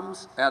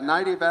farms, our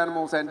native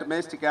animals and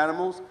domestic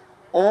animals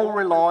all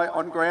rely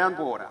on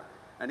groundwater.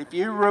 And if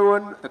you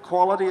ruin the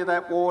quality of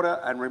that water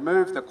and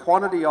remove the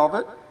quantity of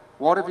it,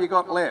 what have you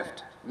got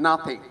left?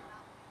 Nothing.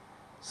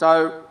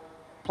 So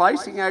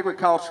placing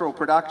agricultural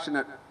production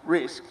at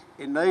risk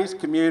in these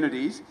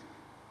communities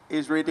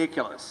is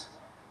ridiculous.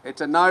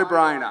 It's a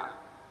no-brainer.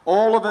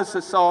 All of us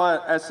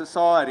as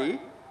society,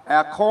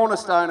 our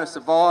cornerstone of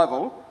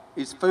survival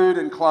is food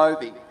and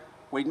clothing.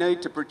 We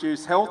need to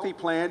produce healthy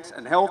plants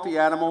and healthy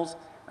animals,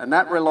 and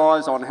that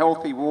relies on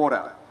healthy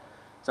water.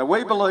 So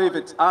we believe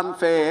it's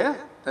unfair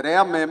that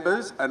our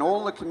members and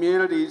all the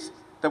communities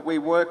that we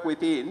work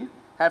within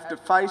have to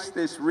face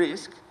this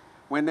risk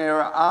when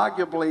there are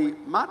arguably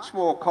much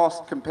more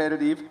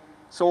cost-competitive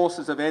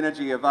sources of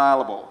energy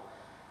available.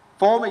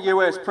 Former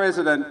US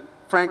President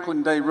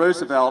Franklin D.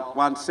 Roosevelt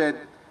once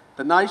said,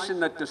 "The nation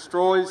that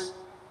destroys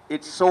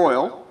its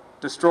soil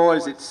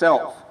destroys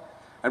itself."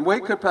 And we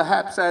could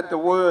perhaps add the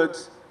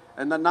words,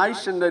 "And the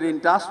nation that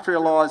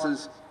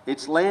industrialises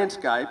its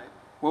landscape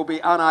will be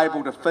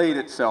unable to feed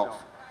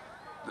itself."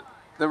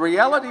 The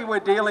reality we're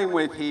dealing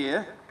with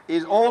here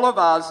is all of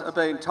us are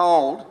being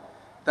told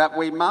that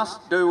we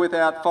must do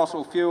without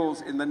fossil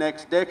fuels in the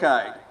next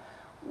decade.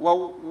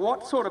 Well,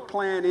 what sort of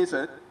plan is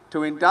it to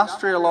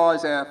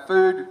industrialise our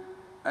food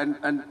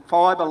and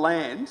fibre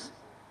lands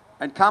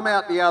and come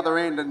out the other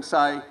end and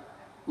say,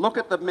 "Look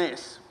at the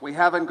mess, we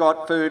haven't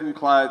got food and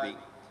clothing"?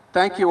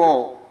 Thank you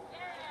all.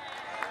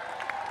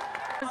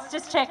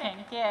 Just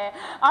checking, yeah.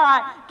 All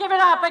right, give it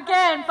up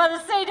again for the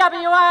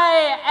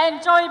CWA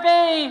and Joy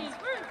Beves.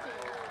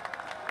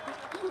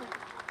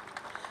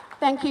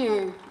 Thank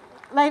you.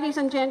 Ladies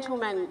and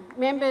gentlemen,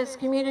 members,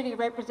 community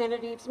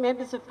representatives,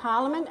 members of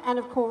Parliament, and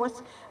of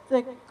course,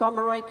 the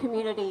Gomeroi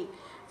community.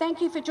 Thank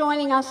you for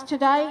joining us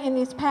today in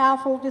this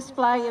powerful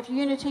display of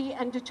unity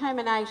and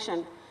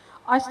determination.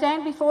 I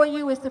stand before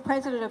you as the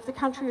President of the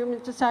Country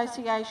Womens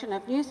Association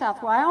of New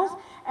South Wales,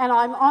 and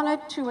I'm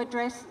honoured to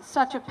address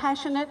such a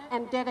passionate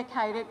and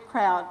dedicated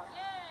crowd.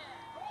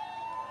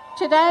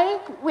 Today,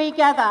 we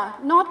gather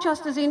not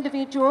just as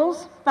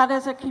individuals, but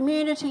as a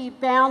community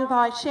bound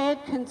by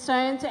shared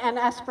concerns and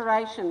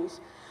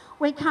aspirations.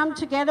 We come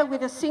together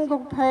with a single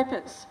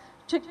purpose: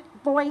 to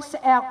voice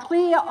our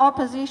clear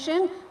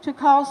opposition to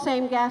coal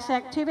seam gas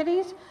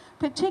activities,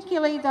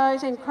 particularly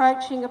those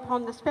encroaching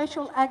upon the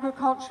special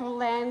agricultural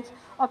lands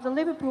of the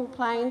Liverpool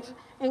Plains,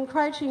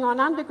 encroaching on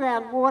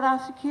underground water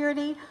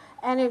security,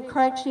 and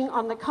encroaching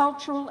on the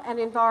cultural and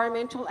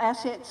environmental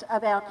assets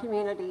of our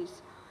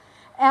communities.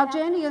 Our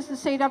journey as the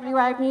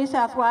CWA of New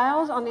South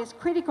Wales on this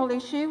critical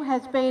issue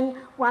has been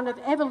one of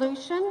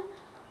evolution,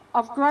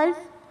 of growth,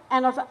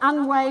 and of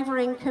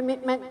unwavering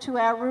commitment to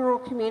our rural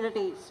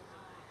communities.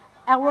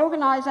 Our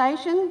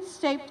organisation,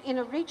 steeped in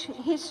a rich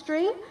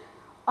history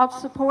of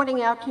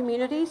supporting our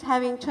communities,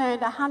 having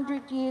turned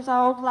 100 years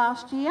old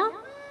last year.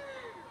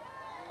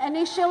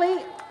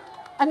 Initially,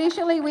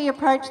 we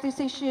approached this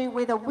issue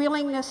with a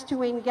willingness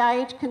to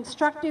engage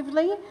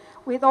constructively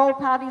with all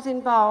parties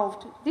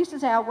involved. This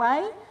is our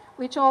way,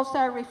 which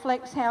also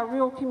reflects how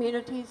rural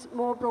communities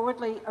more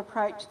broadly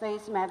approach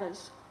these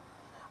matters.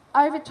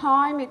 Over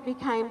time, it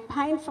became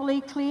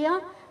painfully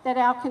clear that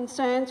our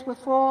concerns were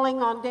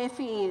falling on deaf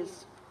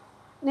ears.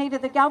 Neither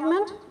the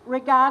government,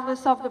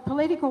 regardless of the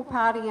political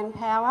party in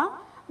power,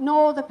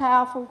 nor the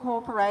powerful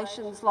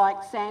corporations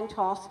like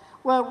Santos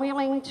were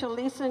willing to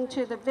listen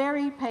to the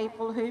very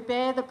people who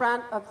bear the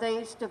brunt of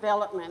these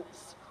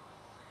developments: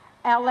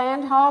 our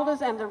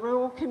landholders and the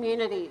rural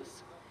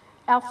communities.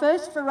 Our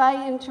first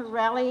foray into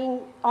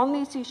rallying on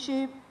this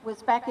issue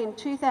was back in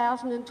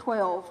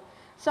 2012.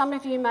 Some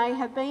of you may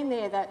have been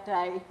there that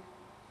day.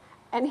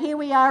 And here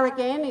we are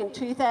again in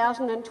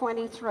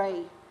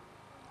 2023,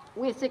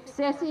 with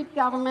successive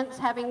governments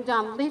having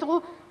done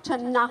little to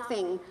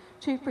nothing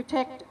to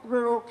protect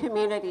rural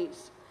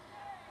communities.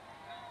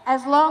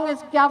 As long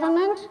as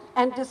government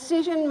and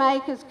decision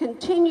makers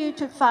continue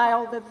to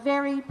fail the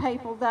very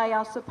people they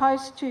are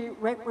supposed to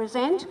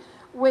represent,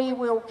 we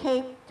will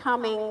keep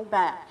coming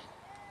back.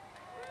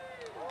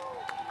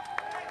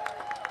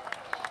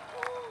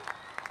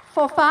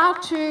 For far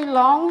too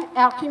long,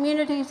 our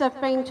communities have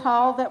been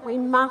told that we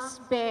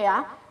must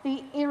bear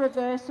the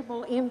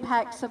irreversible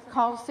impacts of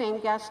coal seam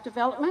gas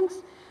developments,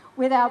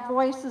 with our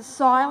voices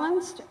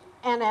silenced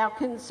and our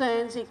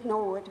concerns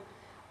ignored.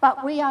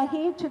 But we are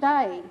here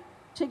today,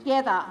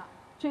 together,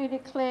 to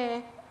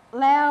declare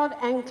loud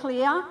and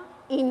clear,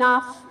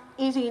 enough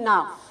is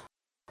enough.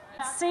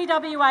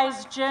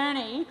 CWA's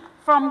journey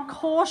from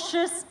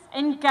cautious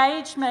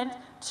engagement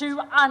to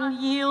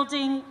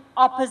unyielding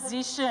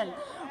opposition.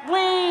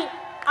 We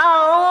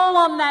are all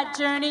on that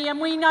journey,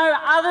 and we know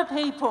other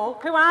people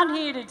who aren't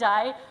here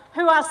today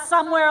who are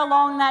somewhere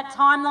along that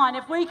timeline.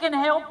 If we can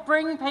help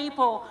bring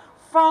people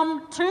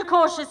to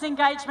cautious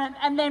engagement,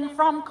 and then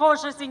from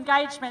cautious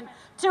engagement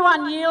to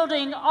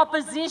unyielding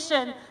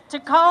opposition to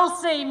coal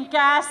seam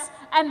gas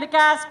and the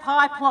gas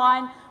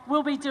pipeline,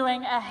 we'll be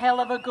doing a hell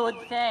of a good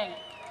thing.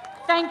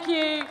 Thank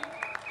you.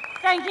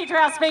 Thank you to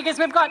our speakers.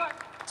 We've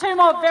got 2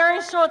 more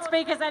very short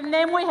speakers, and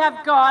then we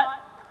have got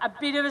a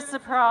bit of a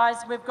surprise.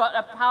 We've got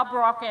a pub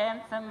rock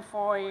anthem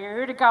for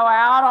you to go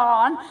out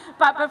on.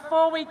 But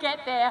before we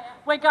get there,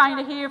 we're going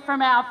to hear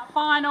from our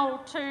final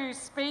 2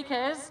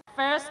 speakers.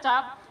 First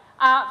up,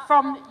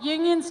 from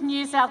Unions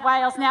New South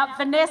Wales. Now,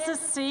 Vanessa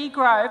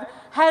Seagrove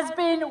has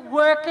been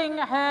working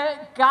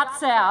her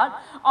guts out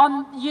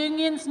on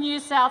Unions New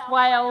South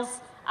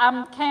Wales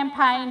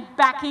campaign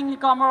backing the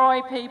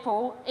Gomeroi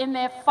people in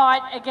their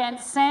fight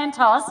against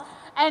Santos.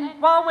 And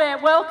while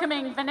we're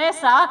welcoming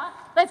Vanessa,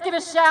 let's give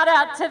a shout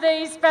out to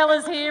these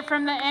fellas here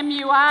from the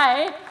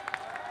MUA.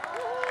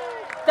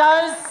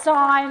 Those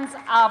signs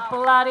are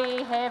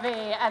bloody heavy,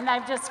 and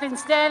they've just been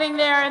standing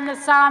there in the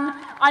sun.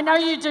 I know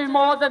you do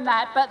more than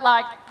that, but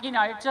like, you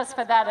know, just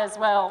for that as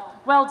well.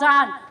 Well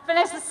done.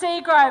 Vanessa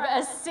Seagrove,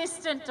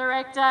 Assistant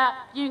Director,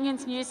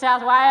 Unions New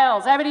South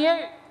Wales. Over to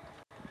you.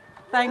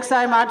 Thanks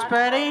so much,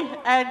 Bernie.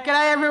 And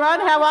g'day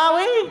everyone, how are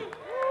we?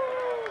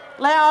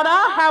 Louder,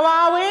 how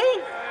are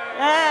we?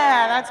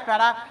 Yeah, that's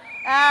better.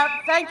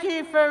 Thank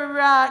you for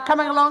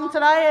coming along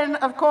today, and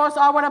of course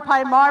I want to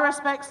pay my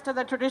respects to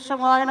the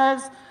traditional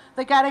owners,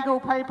 the Gadigal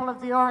people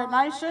of the Eora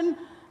Nation,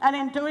 and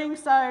in doing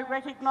so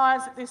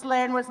recognise that this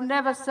land was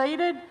never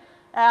ceded,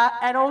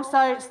 and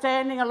also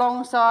standing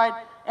alongside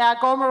our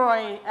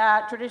Gomeroi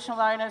traditional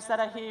owners that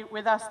are here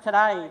with us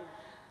today.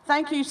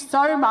 Thank you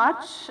so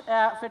much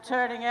for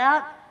turning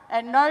out,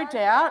 and no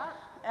doubt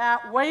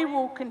we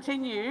will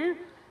continue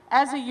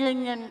as a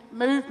union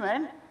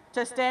movement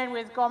to stand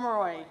with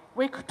Gomeroi.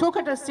 We took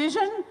a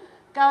decision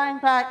going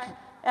back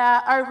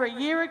over a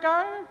year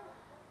ago,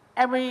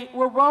 and we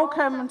were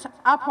welcomed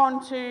up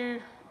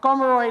onto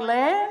Gomeroi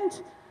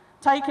land,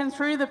 taken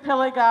through the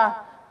Pilliga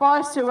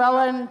by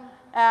Sue-Ellen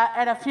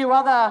and a few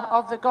other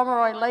of the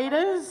Gomeroi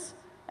leaders,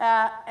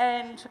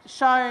 and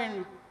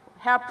shown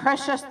how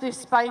precious this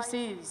space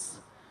is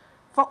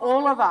for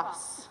all of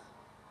us.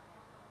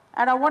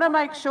 And I want to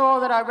make sure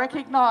that I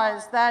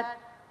recognise that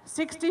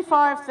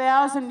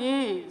 65,000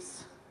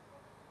 years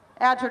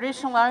our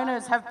traditional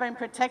owners have been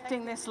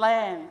protecting this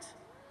land.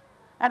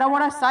 And I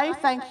want to say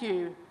thank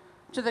you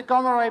to the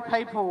Gomeroi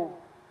people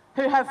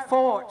who have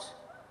fought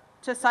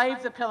to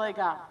save the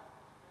Pilliga.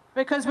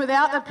 Because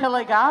without the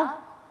Pilliga,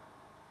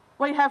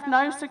 we have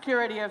no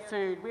security of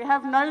food, we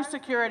have no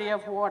security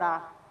of water,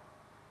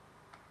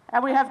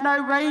 and we have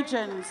no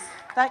regions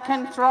that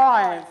can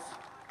thrive.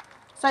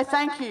 So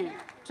thank you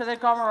to the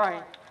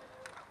Gomeroi.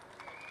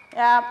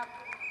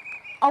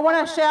 I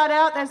want to shout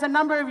out, there's a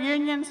number of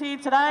unions here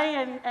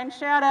today, and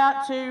shout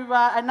out to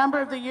a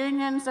number of the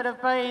unions that have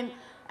been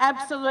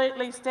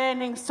absolutely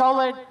standing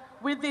solid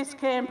with this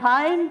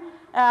campaign.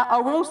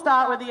 I will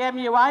start with the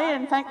MUA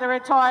and thank the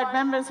retired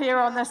members here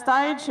on the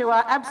stage who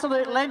are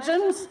absolute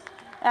legends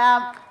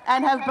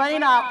and have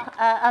been up,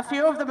 a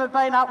few of them have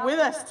been up with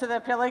us to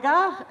the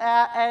Pilliga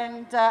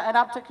and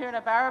up to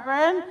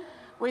Coonabarabran.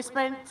 We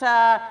spent,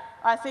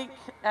 I think,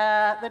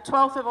 the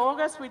 12th of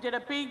August, we did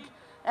a big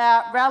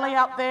rally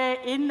up there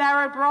in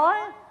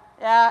Narrabri,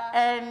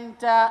 and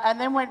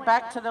then went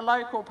back to the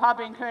local pub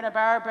in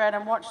Coonabarabran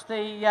and watched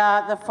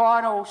the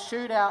final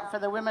shootout for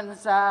the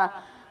women's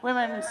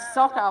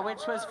soccer,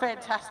 which was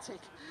fantastic.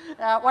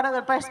 One of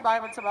the best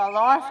moments of my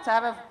life, to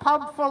have a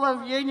pub full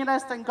of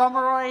Unionists and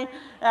Gomeroi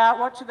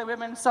watching the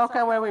women's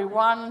soccer where we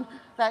won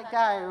that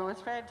game. It was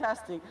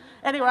fantastic.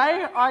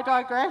 Anyway, I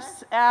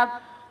digress.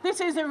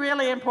 This is a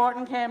really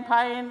important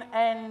campaign,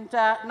 and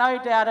no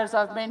doubt, as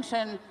I've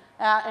mentioned,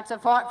 it's a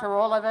fight for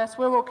all of us.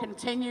 We will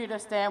continue to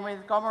stand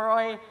with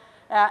Gomeroi.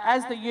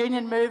 As the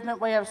union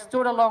movement, we have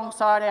stood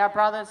alongside our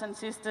brothers and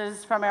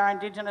sisters from our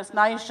Indigenous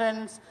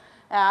nations,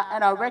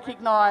 and I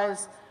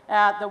recognise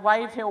the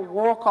Wave Hill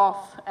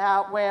walk-off,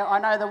 where I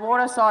know the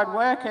waterside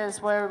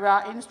workers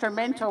were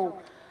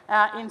instrumental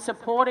in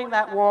supporting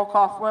that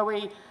walk-off, where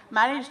we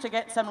managed to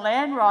get some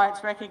land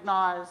rights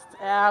recognised.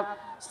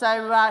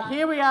 So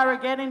here we are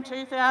again in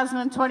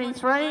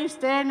 2023,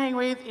 standing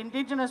with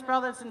Indigenous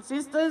brothers and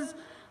sisters.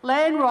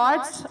 Land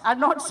rights are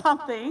not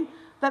something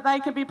that they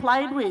can be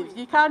played with.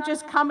 You can't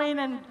just come in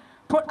and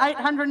put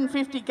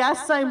 850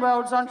 gas seam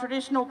welds on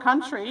traditional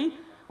country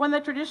when the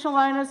traditional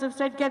owners have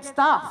said get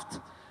stuffed.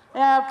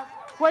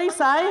 We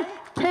say,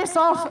 piss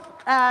off,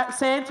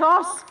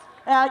 Santos,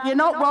 you're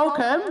not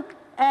welcome,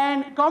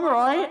 and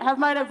Gomeroi have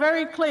made it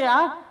very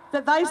clear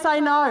that they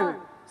say no.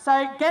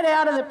 So get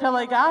out of the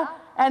Pilliga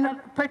and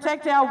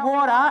protect our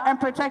water and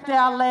protect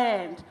our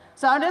land.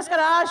 So I'm just going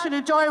to ask you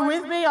to join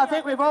with me. I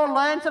think we've all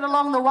learnt it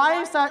along the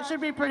way, so it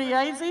should be pretty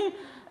easy.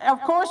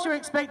 Of course you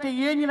expect a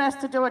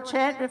unionist to do a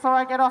chant before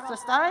I get off the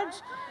stage.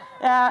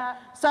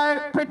 So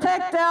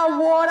protect our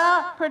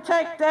water,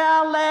 protect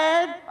our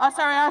land. Oh,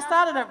 sorry, I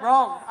started it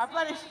wrong.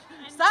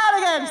 Start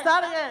again.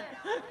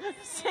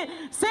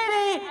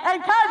 City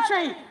and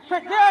country,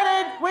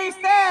 united we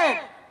stand.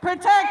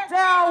 protect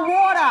our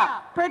water,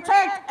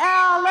 protect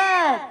our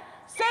land.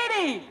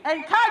 City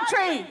and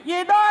country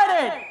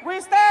united, we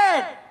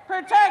stand.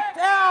 Protect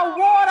our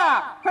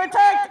water,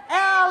 protect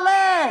our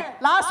land.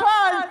 Last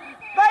one,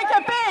 make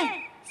it big.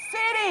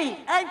 City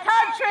and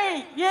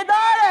country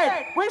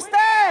united, we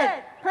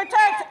stand.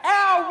 Protect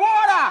our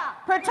water,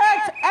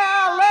 protect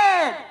our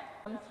land.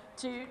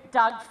 To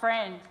Doug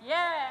Friend.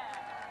 Yeah.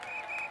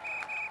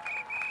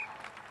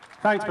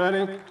 Thanks,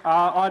 Bernie.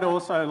 I'd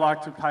also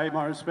like to pay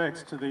my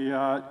respects to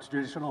the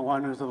traditional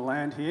owners of the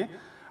land here.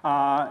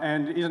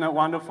 And isn't it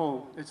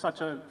wonderful? It's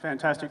such a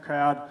fantastic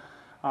crowd.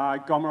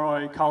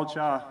 Gomeroi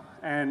culture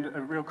and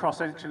a real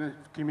cross-section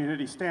of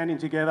community standing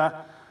together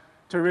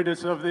to rid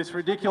us of this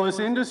ridiculous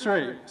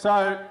industry.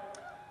 So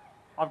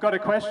I've got a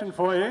question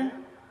for you.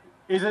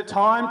 Is it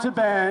time to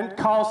ban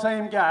coal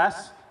seam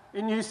gas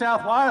in New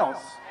South Wales?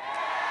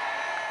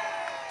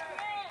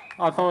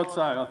 I thought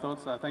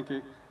so, thank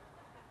you.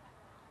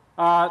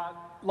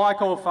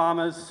 Like all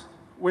farmers,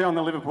 we on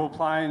the Liverpool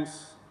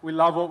Plains, we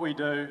love what we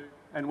do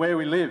and where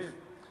we live.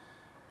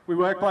 We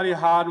work bloody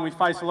hard and we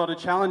face a lot of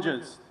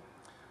challenges.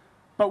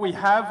 But we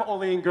have all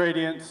the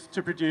ingredients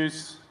to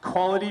produce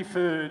quality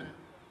food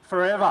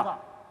forever.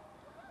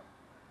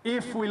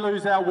 If we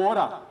lose our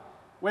water,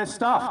 we're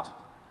stuffed.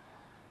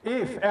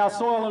 If our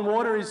soil and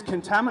water is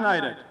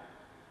contaminated,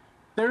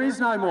 there is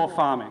no more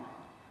farming.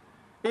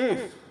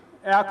 If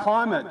our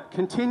climate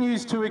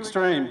continues to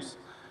extremes,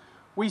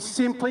 we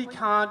simply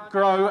can't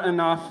grow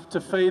enough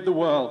to feed the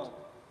world.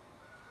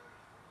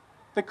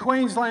 The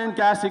Queensland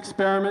gas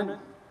experiment,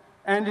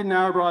 and in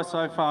Narrabri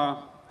so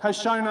far, has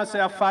shown us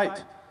our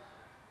fate.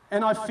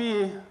 And I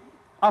fear,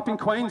 up in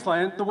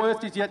Queensland, the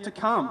worst is yet to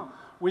come,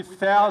 with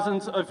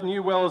thousands of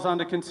new wells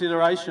under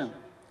consideration.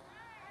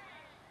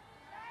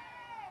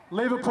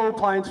 Liverpool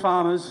Plains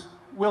farmers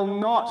will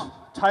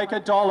not take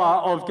 $1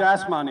 of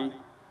gas money,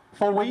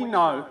 for we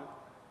know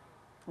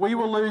we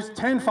will lose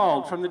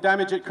tenfold from the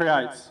damage it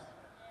creates.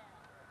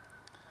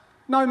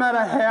 No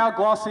matter how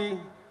glossy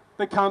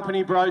the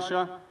company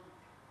brochure,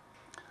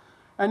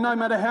 and no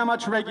matter how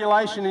much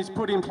regulation is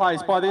put in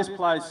place by this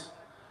place,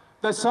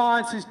 the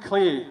science is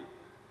clear.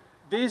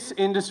 This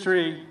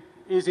industry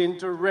is in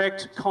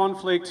direct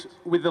conflict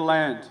with the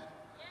land.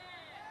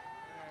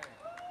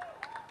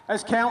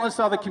 As countless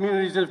other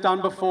communities have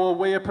done before,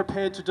 we are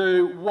prepared to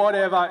do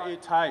whatever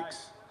it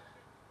takes.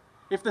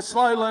 If the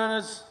slow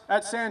learners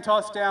at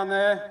Santos down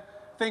there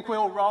think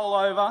we'll roll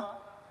over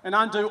and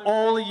undo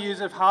all the years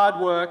of hard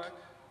work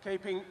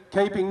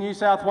keeping New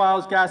South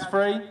Wales gas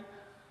free,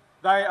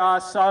 they are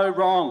so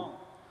wrong.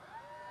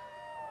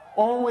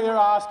 All we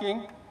are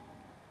asking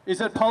is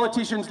that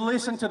politicians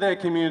listen to their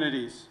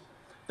communities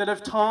that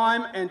have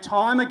time and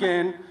time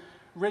again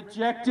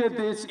rejected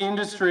this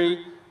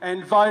industry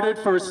and voted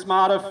for a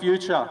smarter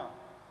future.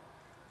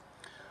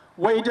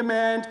 We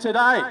demand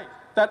today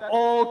that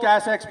all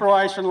gas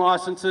exploration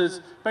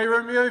licences be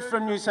removed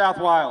from New South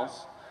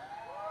Wales.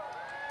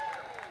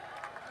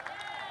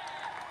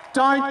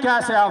 Don't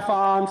gas our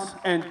farms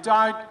and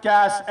don't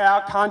gas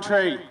our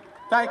country.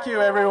 Thank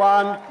you,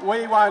 everyone.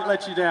 We won't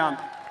let you down.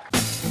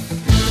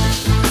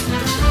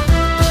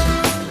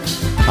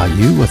 Are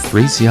you a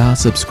 3CR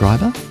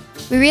subscriber?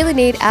 We really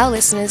need our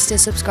listeners to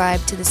subscribe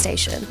to the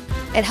station.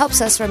 It helps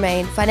us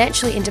remain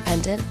financially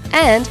independent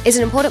and is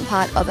an important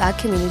part of our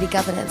community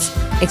governance.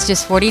 It's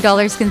just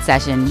 $40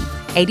 concession,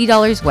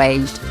 $80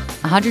 waged,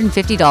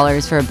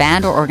 $150 for a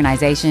band or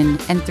organisation,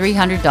 and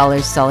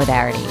 $300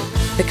 solidarity.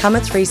 Become a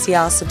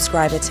 3CR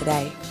subscriber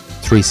today.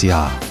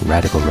 3CR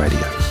Radical Radio.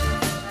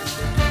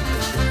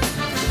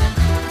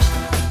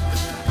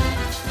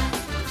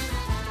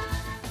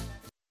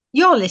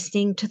 You're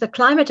listening to the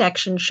Climate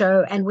Action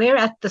Show, and we're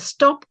at the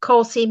Stop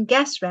Coal Seam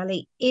Gas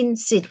Rally in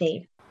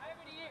Sydney.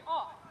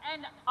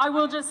 And I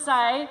will just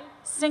say,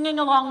 singing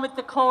along with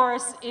the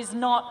chorus is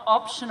not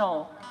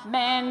optional,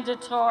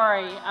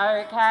 mandatory,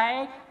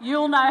 okay?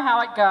 You'll know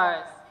how it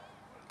goes.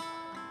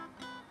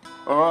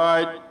 All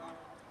right.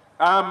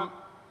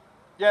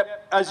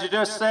 Yep, as you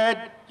just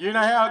said, you know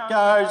how it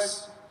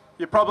goes.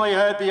 You probably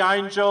heard the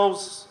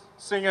Angels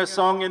sing a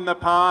song in the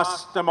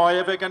past, Am I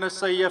Ever Going to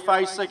See Your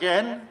Face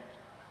Again?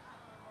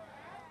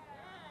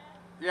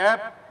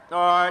 Yep, all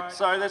right,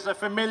 so there's a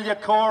familiar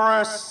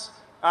chorus,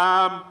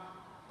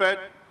 but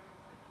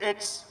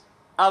it's,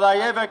 are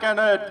they ever going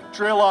to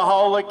drill a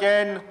hole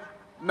again?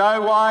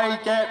 No way,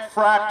 get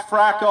fracked,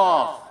 frack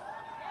off.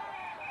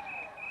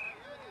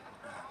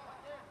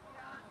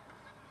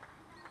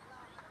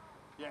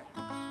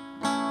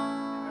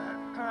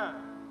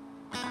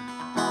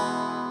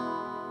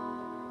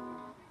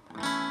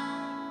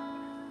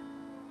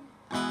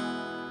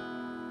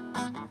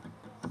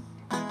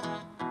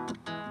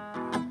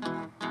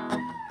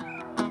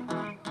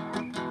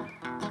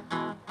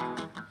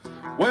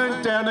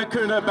 Went down to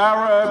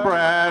Coonabarra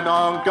Bran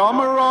on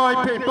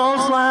Gomeroi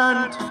People's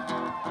land.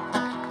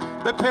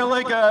 The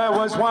Pilliga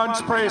was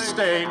once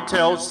pristine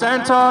till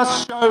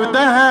Santos showed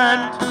their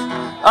hand.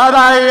 Are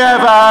they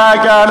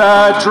ever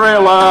gonna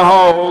drill a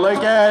hole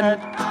again?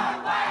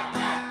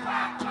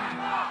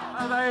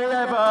 Are they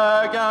ever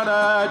ever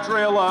gonna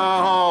drill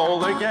a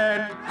hole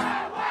again?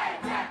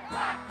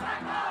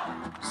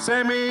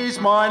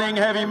 Semis mining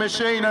heavy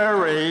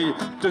machinery,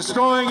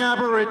 destroying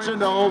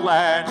Aboriginal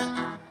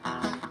land,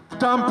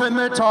 dumping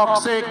the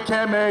toxic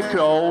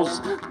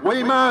chemicals.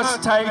 We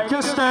must take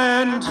a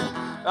stand.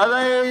 Are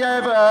they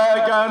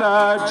ever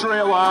gonna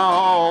drill a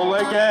hole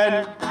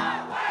again?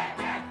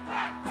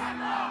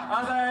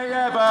 Are they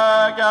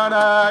ever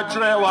gonna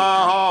drill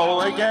a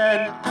hole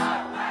again?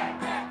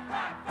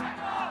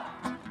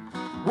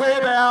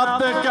 Without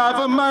the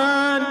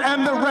government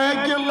and the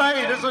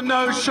regulators, a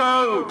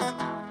no-show.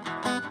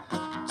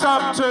 It's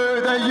up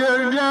to the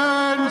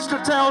unions to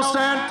tell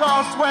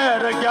Santos where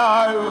to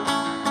go.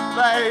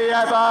 They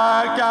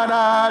ever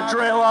gonna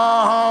drill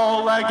a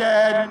hole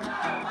again?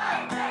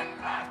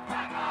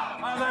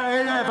 Are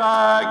they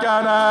ever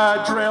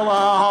gonna drill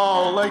a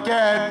hole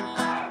again?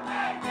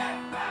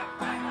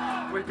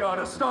 We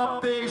gotta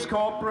stop these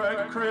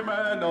corporate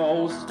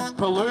criminals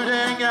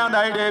polluting our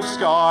native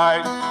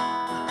sky.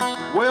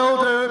 We'll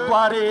do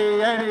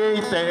bloody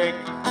anything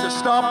to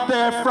stop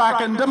their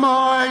fracking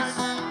demise.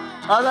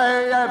 Are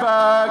they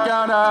ever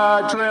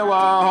gonna drill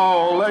a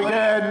hole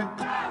again?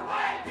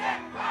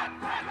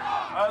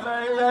 Are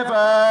they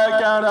ever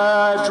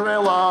gonna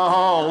drill a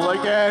hole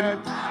again?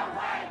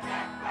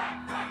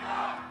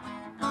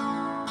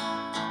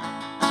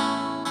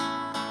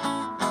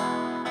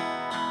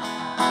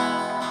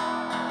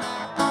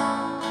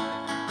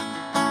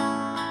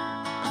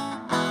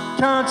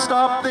 Can't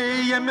stop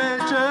the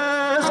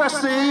images I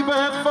see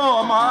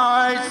before my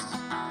eyes.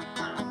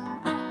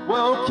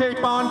 We'll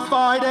keep on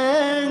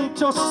fighting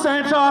till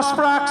Santos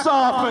fracks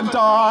off and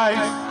dies.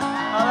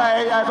 Are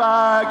they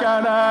ever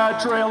gonna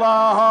drill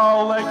a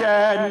hole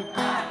again?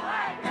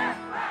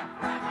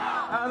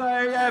 Are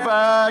they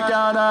ever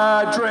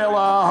gonna drill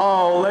a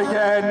hole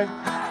again?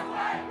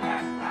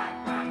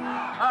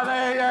 Are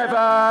they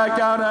ever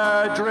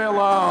gonna drill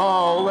a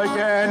hole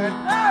again?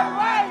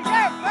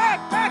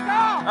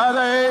 Are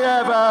they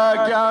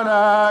ever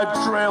gonna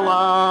drill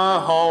a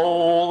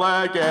hole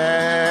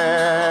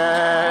again?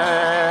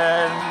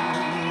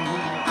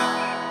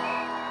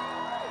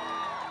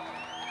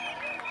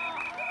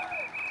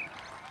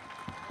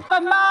 For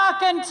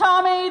Mark and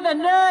Tommy, the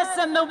nurse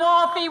and the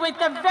wharfie, with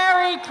the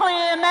very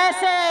clear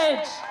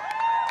message.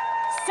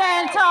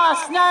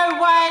 Santos, no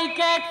way,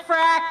 get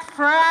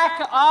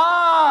frack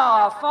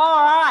off.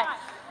 All right.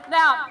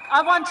 Now,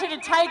 I want you to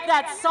take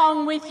that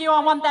song with you. I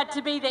want that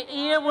to be the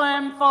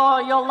earworm for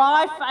your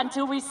life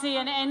until we see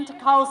an end to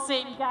coal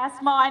seam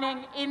gas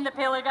mining in the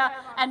Pilliga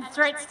and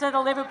threats to the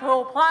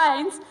Liverpool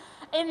Plains.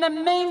 In the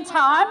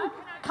meantime,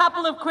 a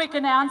couple of quick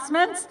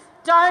announcements.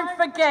 Don't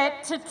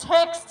forget to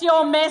text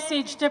your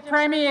message to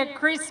Premier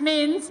Chris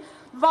Minns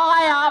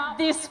via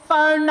this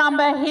phone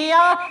number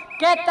here.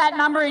 Get that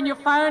number in your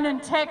phone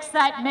and text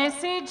that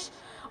message.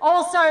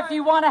 Also, if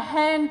you want to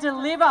hand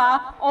deliver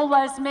all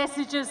those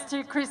messages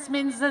to Chris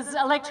Minns'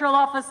 electoral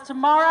office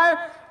tomorrow,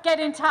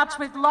 get in touch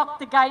with Lock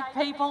the Gate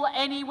people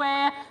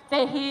anywhere.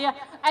 They're here.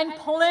 And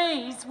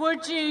please,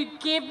 would you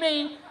give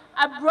me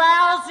a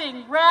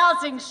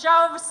rousing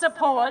show of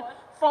support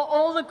for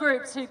all the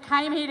groups who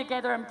came here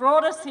together and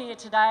brought us here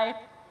today.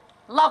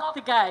 Lock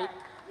the Gate,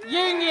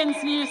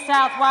 Unions New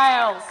South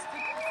Wales,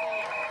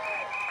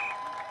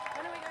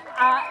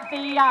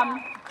 the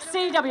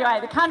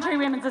CWA, the Country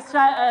Womens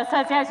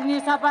Association New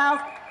South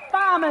Wales,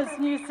 Farmers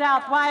New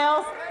South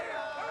Wales,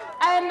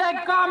 and the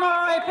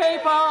Gomeroi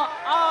People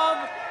of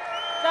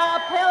the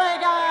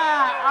Pilliga.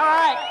 All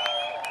right.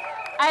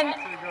 And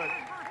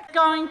it's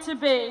going to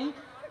be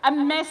a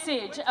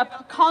message, a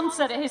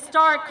concert, a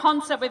historic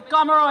concert with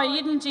Gomeroi,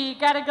 Yidinji,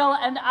 Gadigal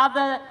and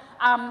other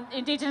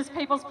Indigenous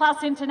peoples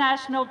plus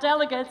international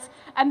delegates,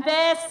 and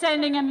they're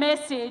sending a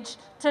message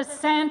to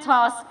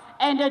Santos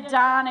and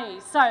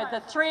Adani. So the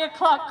 3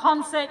 o'clock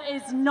concert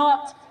is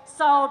not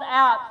sold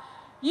out.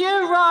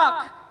 You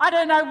rock. I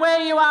don't know where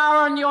you are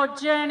on your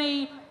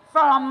journey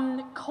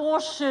from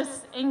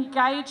cautious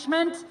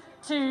engagement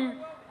to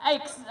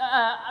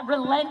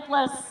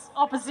relentless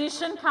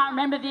opposition. Can't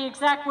remember the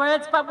exact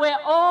words, but we're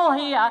all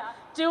here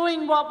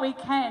doing what we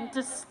can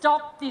to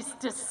stop this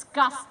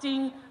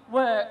disgusting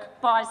work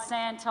by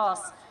Santos.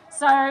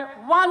 So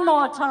one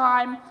more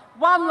time,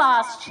 one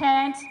last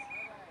chant.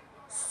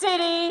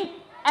 City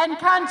and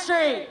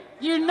country,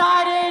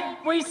 united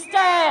we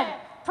stand.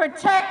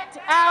 Protect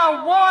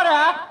our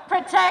water,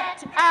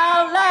 protect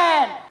our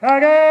land.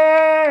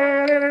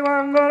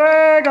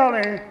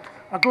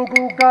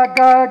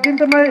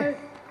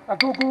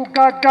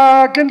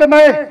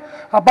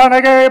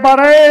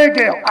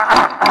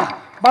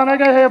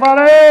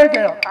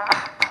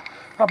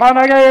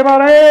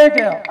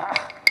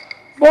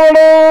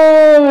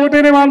 Bolo,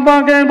 anyone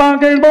bangin'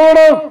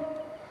 bolo.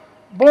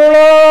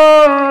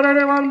 Bolo,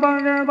 anyone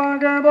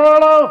bangin'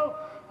 bolo.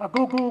 A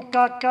cuckoo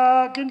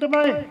kaka into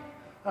me.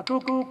 A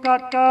cuckoo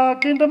kaka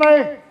into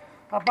me.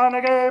 A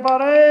banage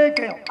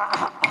bareke.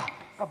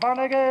 A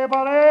banage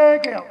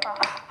bareke.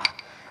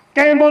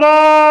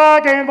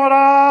 Canbora,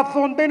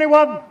 Thun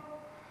anyone.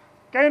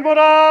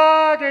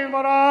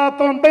 Canbora,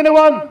 Thun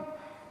anyone.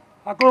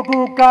 A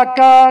cuckoo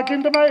kaka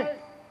kindamay.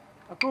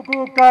 A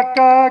cuckoo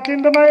kaka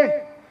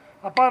kindamay.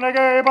 A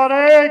panage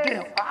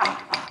bareke.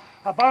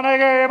 A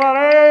panage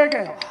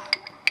bareke.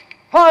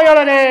 Hi,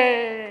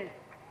 holiday.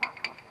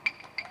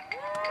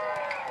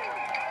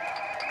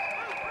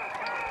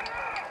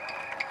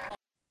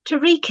 To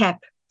recap,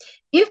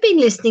 you've been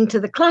listening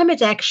to the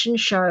Climate Action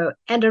Show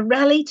and a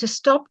rally to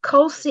stop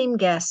coal seam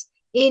gas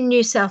in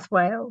New South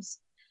Wales.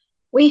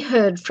 We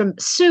heard from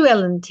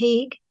Sue-Ellen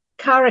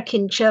TigheKara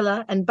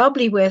Kinchella and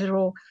Bubbly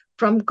Weatherall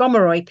from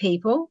Gomeroi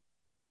People,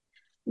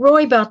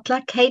 Roy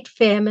Butler, Cate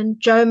Faehrmann,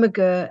 Joe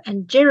McGurr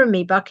and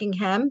Jeremey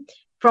Buckingham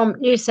from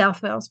New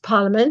South Wales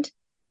Parliament,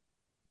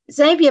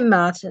 Xavier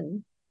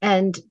Martin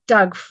and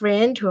Doug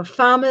Friend, who are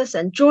farmers,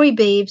 and Joy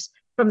Beves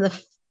from the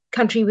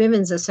Country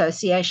Womens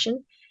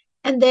Association,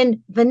 and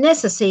then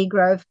Vanessa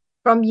Seagrove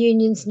from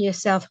Unions New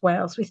South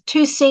Wales, with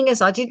two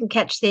singers. I didn't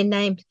catch their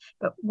names,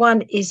 but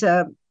one is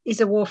a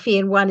wharfie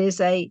and one is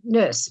a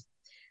nurse.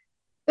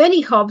 Bernie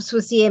Hobbs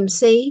was the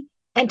MC,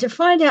 and to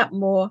find out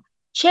more,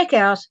 check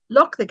out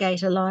Lock the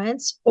Gate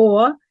Alliance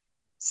or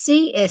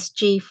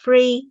CSG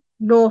Free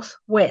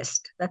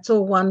Northwest. That's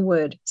all one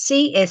word,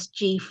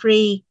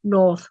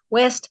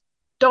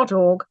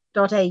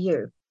 csgfreenorthwest.org.au.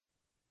 The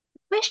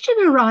question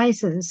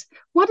arises,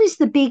 what is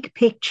the big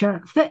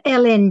picture for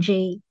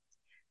LNG?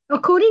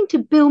 According to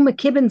Bill Mc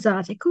Kibben's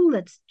article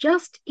that's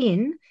just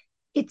in,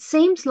 it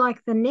seems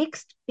like the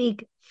next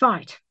big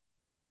fight.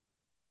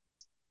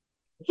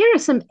 Here are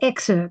some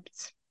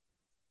excerpts.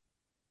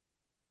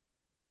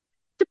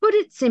 To put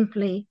it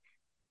simply,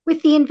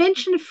 with the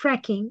invention of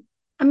fracking,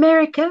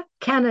 America,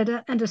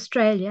 Canada, and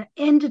Australia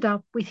ended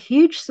up with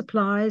huge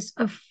supplies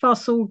of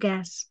fossil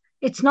gas.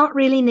 It's not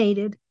really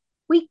needed.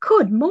 We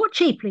could more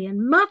cheaply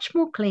and much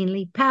more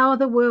cleanly power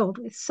the world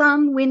with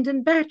sun, wind,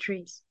 and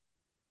batteries.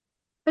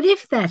 But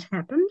if that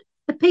happened,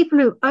 the people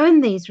who own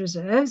these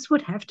reserves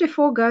would have to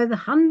forego the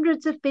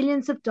hundreds of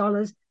billions of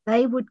dollars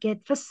they would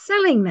get for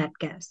selling that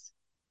gas.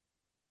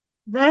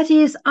 That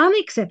is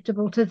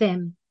unacceptable to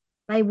them.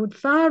 They would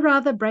far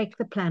rather break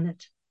the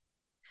planet.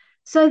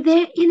 So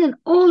they're in an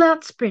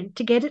all-out sprint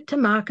to get it to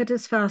market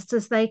as fast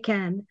as they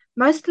can,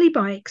 mostly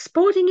by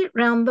exporting it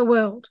round the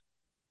world.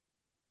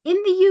 In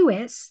the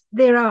US,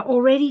 there are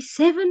already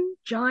 7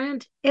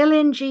 giant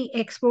LNG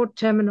export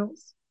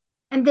terminals,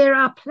 and there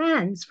are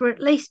plans for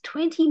at least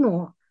 20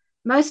 more,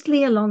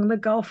 mostly along the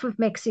Gulf of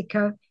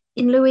Mexico,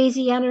 in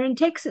Louisiana and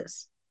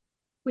Texas,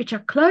 which are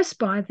close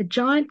by the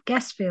giant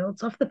gas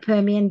fields of the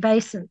Permian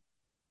Basin.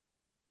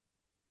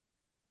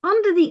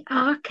 Under the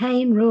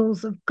arcane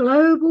rules of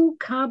global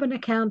carbon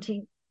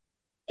accounting,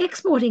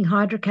 exporting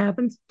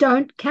hydrocarbons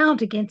don't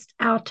count against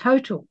our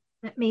total.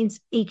 That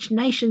means each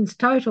nation's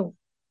total.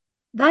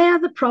 They are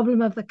the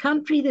problem of the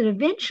country that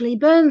eventually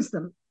burns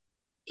them,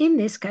 in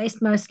this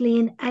case mostly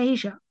in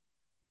Asia.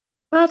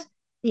 But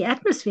the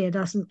atmosphere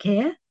doesn't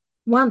care.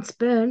 Once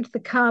burned, the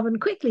carbon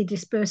quickly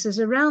disperses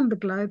around the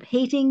globe,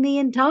 heating the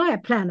entire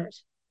planet.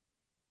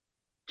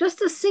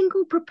 Just a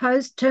single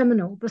proposed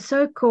terminal, the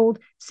so-called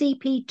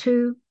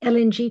CP2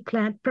 LNG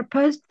plant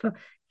proposed for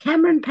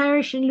Cameron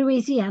Parish in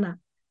Louisiana,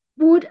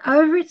 would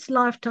over its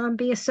lifetime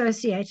be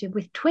associated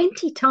with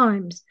 20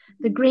 times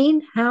the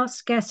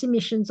greenhouse gas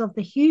emissions of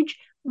the huge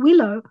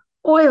Willow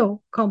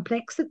oil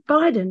complex that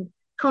Biden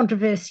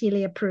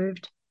controversially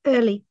approved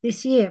early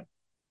this year.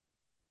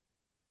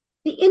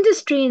 The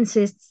industry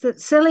insists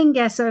that selling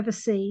gas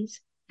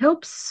overseas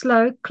helps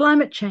slow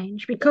climate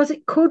change because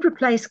it could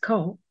replace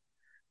coal.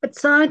 But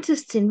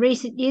scientists in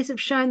recent years have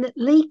shown that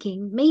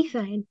leaking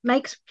methane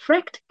makes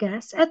fracked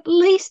gas at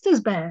least as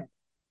bad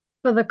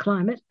for the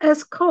climate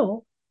as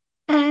coal.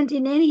 And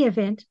in any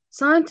event,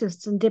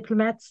 scientists and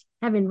diplomats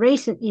have in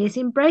recent years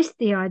embraced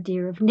the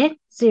idea of net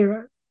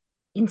zero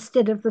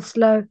instead of the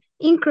slow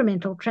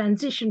incremental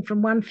transition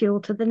from one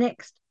fuel to the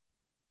next.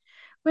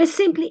 We're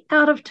simply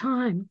out of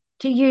time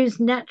to use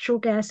natural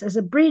gas as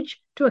a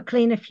bridge to a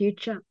cleaner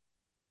future.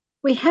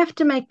 We have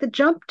to make the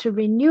jump to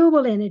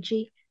renewable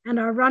energy, and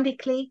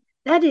ironically,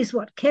 that is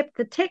what kept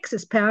the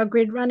Texas power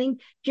grid running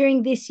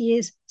during this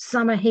year's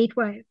summer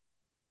heatwave.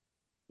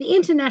 The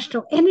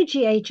International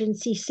Energy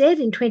Agency said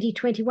in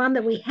 2021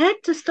 that we had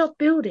to stop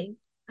building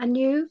a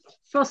new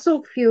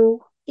fossil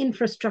fuel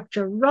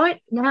infrastructure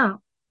right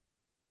now.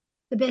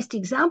 The best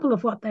example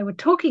of what they were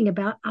talking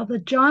about are the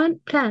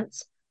giant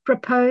plants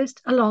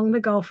proposed along the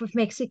Gulf of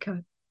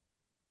Mexico.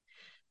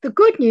 The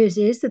good news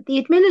is that the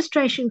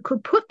administration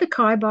could put the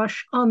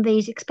kibosh on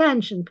these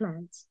expansion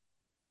plans.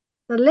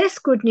 The less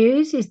good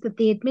news is that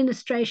the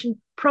administration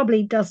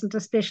probably doesn't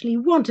especially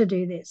want to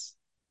do this.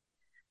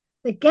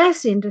 The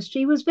gas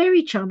industry was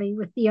very chummy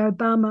with the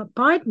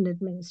Obama-Biden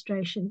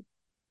administration.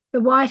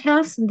 The White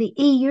House and the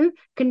EU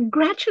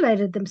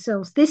congratulated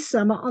themselves this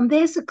summer on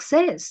their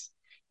success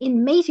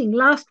in meeting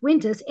last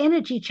winter's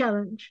energy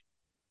challenge,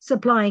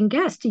 supplying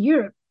gas to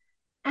Europe,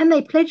 and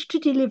they pledged to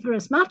deliver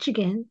as much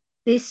again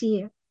this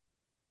year.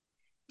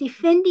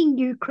 Defending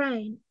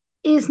Ukraine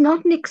is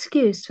not an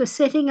excuse for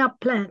setting up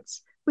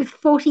plants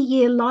with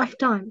 40-year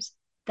lifetimes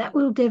that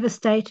will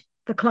devastate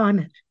the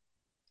climate.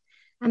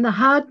 And the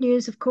hard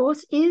news, of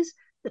course, is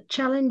that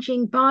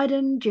challenging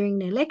Biden during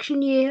the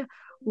election year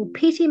will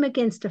pit him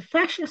against a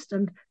fascist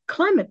and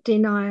climate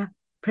denier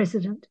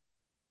president.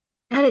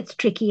 And it's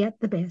tricky at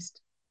the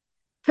best.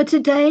 For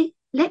today,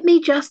 let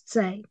me just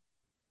say,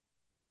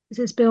 this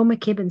is Bill Mc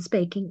Kibben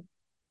speaking,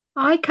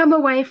 I come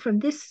away from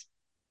this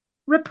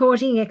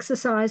reporting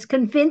exercise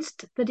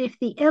convinced that if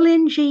the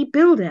LNG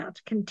build-out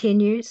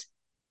continues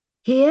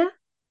here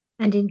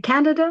and in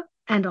Canada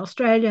and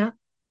Australia,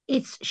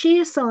 its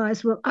sheer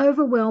size will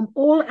overwhelm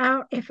all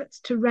our efforts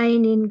to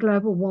rein in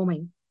global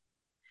warming.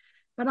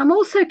 But I'm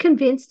also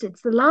convinced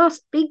it's the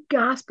last big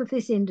gasp of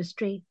this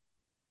industry,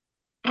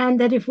 and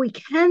that if we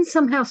can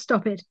somehow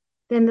stop it,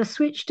 then the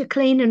switch to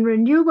clean and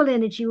renewable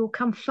energy will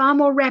come far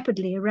more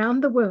rapidly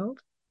around the world.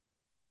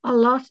 A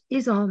lot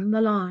is on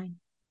the line.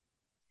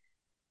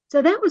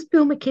 So that was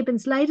Bill Mc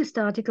Kibben's latest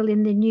article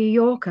in The New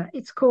Yorker.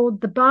 It's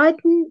called The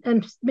Biden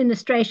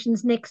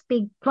Administration's Next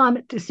Big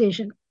Climate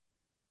Decision.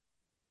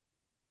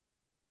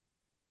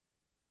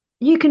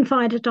 You can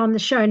find it on the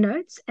show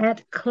notes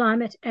at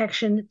Climate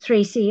Action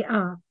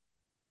 3CR.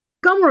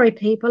 Gomeroi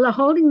people are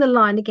holding the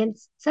line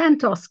against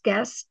Santos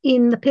Gas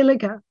in the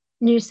Pilliga,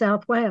 New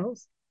South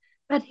Wales.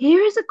 But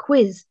here is a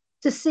quiz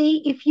to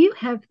see if you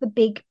have the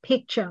big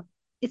picture.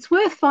 It's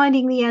worth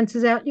finding the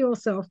answers out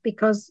yourself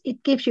because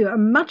it gives you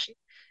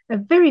a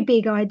very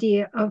big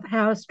idea of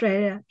how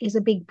Australia is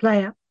a big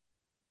player.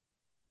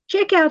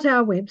 Check out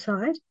our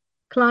website,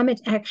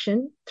 Climate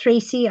Action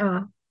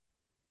 3CR,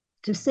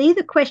 to see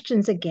the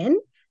questions again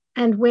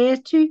and where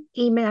to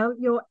email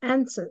your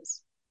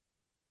answers.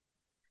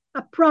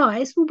 A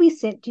prize will be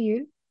sent to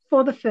you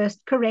for the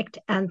first correct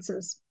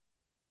answers.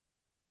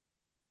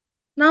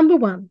 Number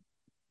 1.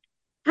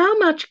 How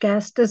much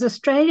gas does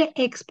Australia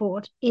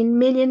export in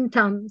million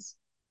tonnes?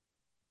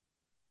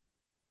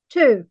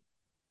 2.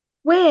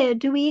 Where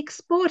do we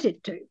export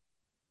it to?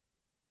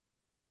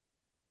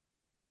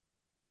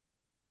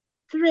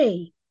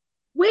 3.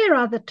 Where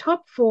are the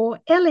top 4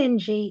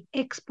 LNG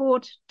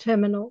export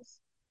terminals?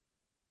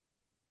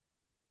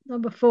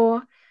 Number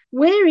 4.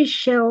 Where is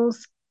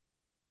Shell's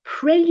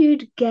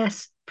Prelude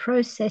Gas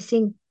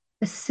processing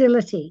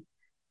facility?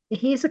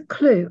 Here's a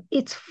clue.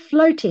 It's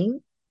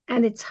floating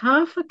and it's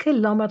 0.5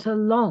 kilometre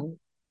long.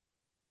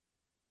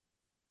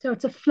 So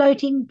it's a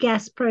floating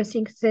gas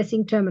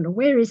processing terminal.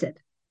 Where is it?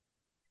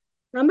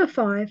 Number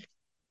 5.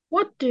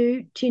 What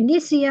do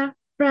Tunisia,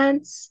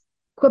 France,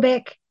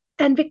 Quebec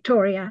and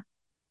Victoria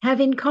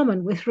have in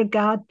common with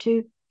regard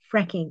to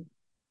fracking?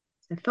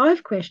 So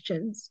 5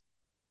 questions.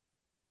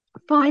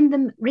 Find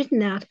them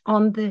written out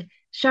on the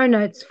show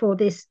notes for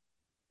this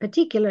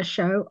particular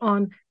show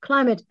on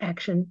Climate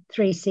Action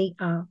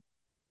 3CR.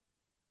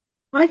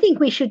 I think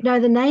we should know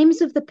the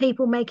names of the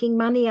people making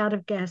money out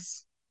of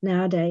gas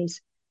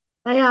nowadays.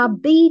 They are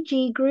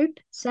BG Group,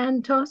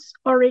 Santos,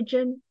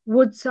 Origin,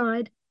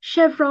 Woodside,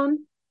 Chevron,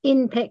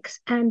 Inpex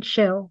and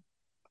Shell.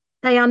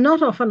 They are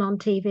not often on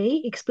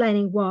TV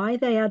explaining why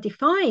they are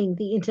defying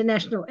the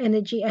International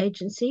Energy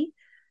Agency,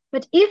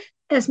 but if,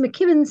 as Mc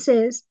Kibben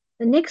says,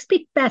 the next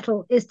big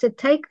battle is to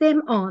take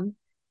them on,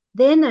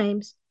 their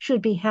names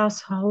should be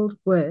household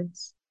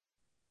words.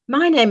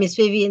 My name is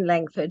Vivien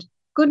Langford.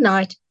 Good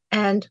night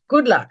and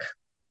good luck.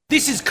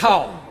 This is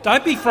coal.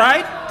 Don't be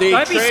afraid.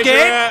 Don't be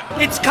scared.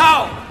 It's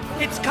coal.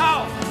 It's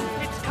coal.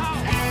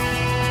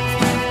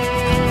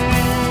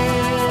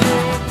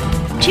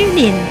 Tune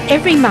in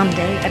every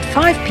Monday at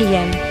 5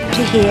 p.m.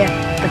 to hear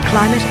the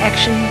Climate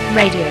Action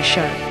Radio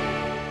Show.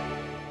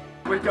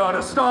 We've got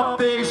to stop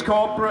these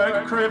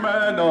corporate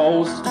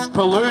criminals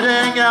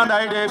polluting our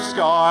native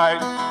sky.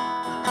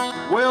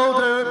 We'll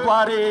do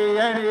bloody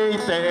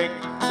anything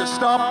to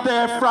stop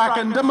their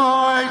fracking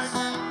demise.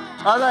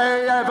 Are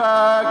they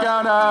ever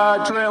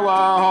gonna drill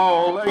a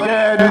hole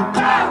again?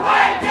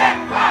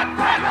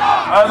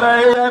 Are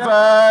they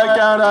ever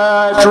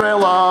gonna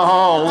drill a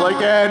hole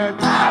again?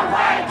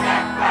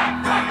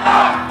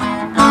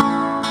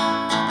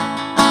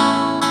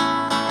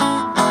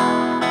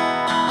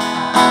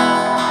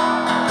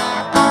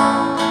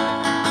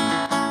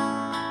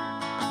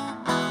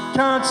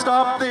 Can't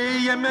stop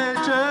the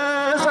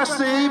images I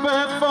see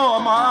before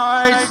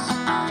my eyes.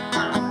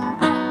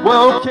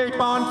 We'll keep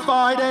on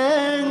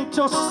fighting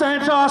till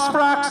Santos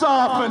fracks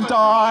off and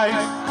dies.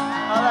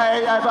 Are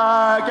they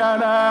ever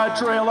gonna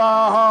drill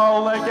a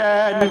hole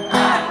again?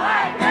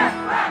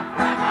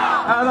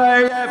 Are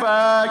they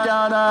ever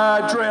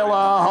gonna drill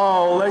a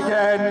hole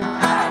again?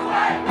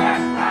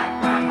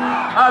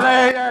 Are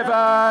they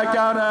ever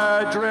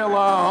gonna drill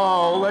a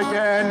hole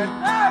again?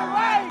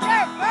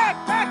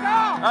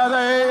 Are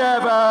they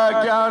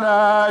ever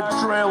gonna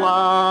drill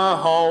a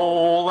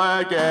hole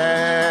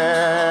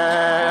again?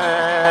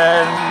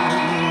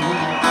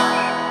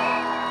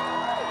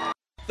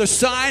 The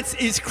science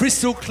is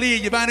crystal clear.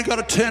 You've only got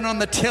to turn on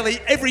the telly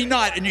every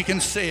night and you can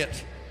see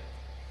it.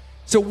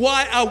 So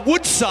why are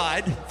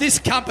Woodside, this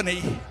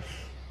company,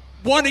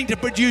 wanting to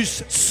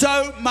produce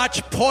so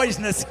much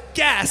poisonous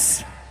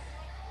gas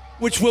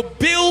which will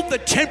build the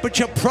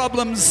temperature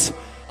problems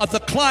of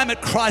the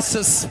climate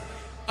crisis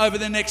over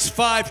the next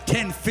 5,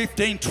 10,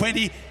 15,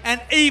 20,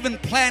 and even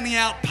planning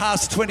out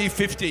past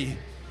 2050.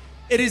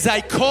 It is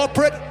a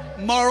corporate,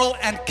 moral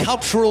and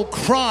cultural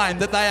crime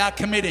that they are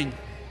committing.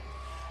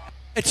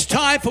 It's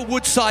time for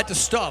Woodside to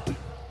stop.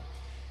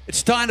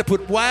 It's time to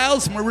put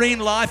whales, marine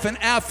life and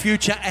our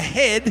future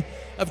ahead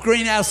of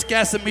greenhouse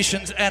gas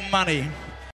emissions and money.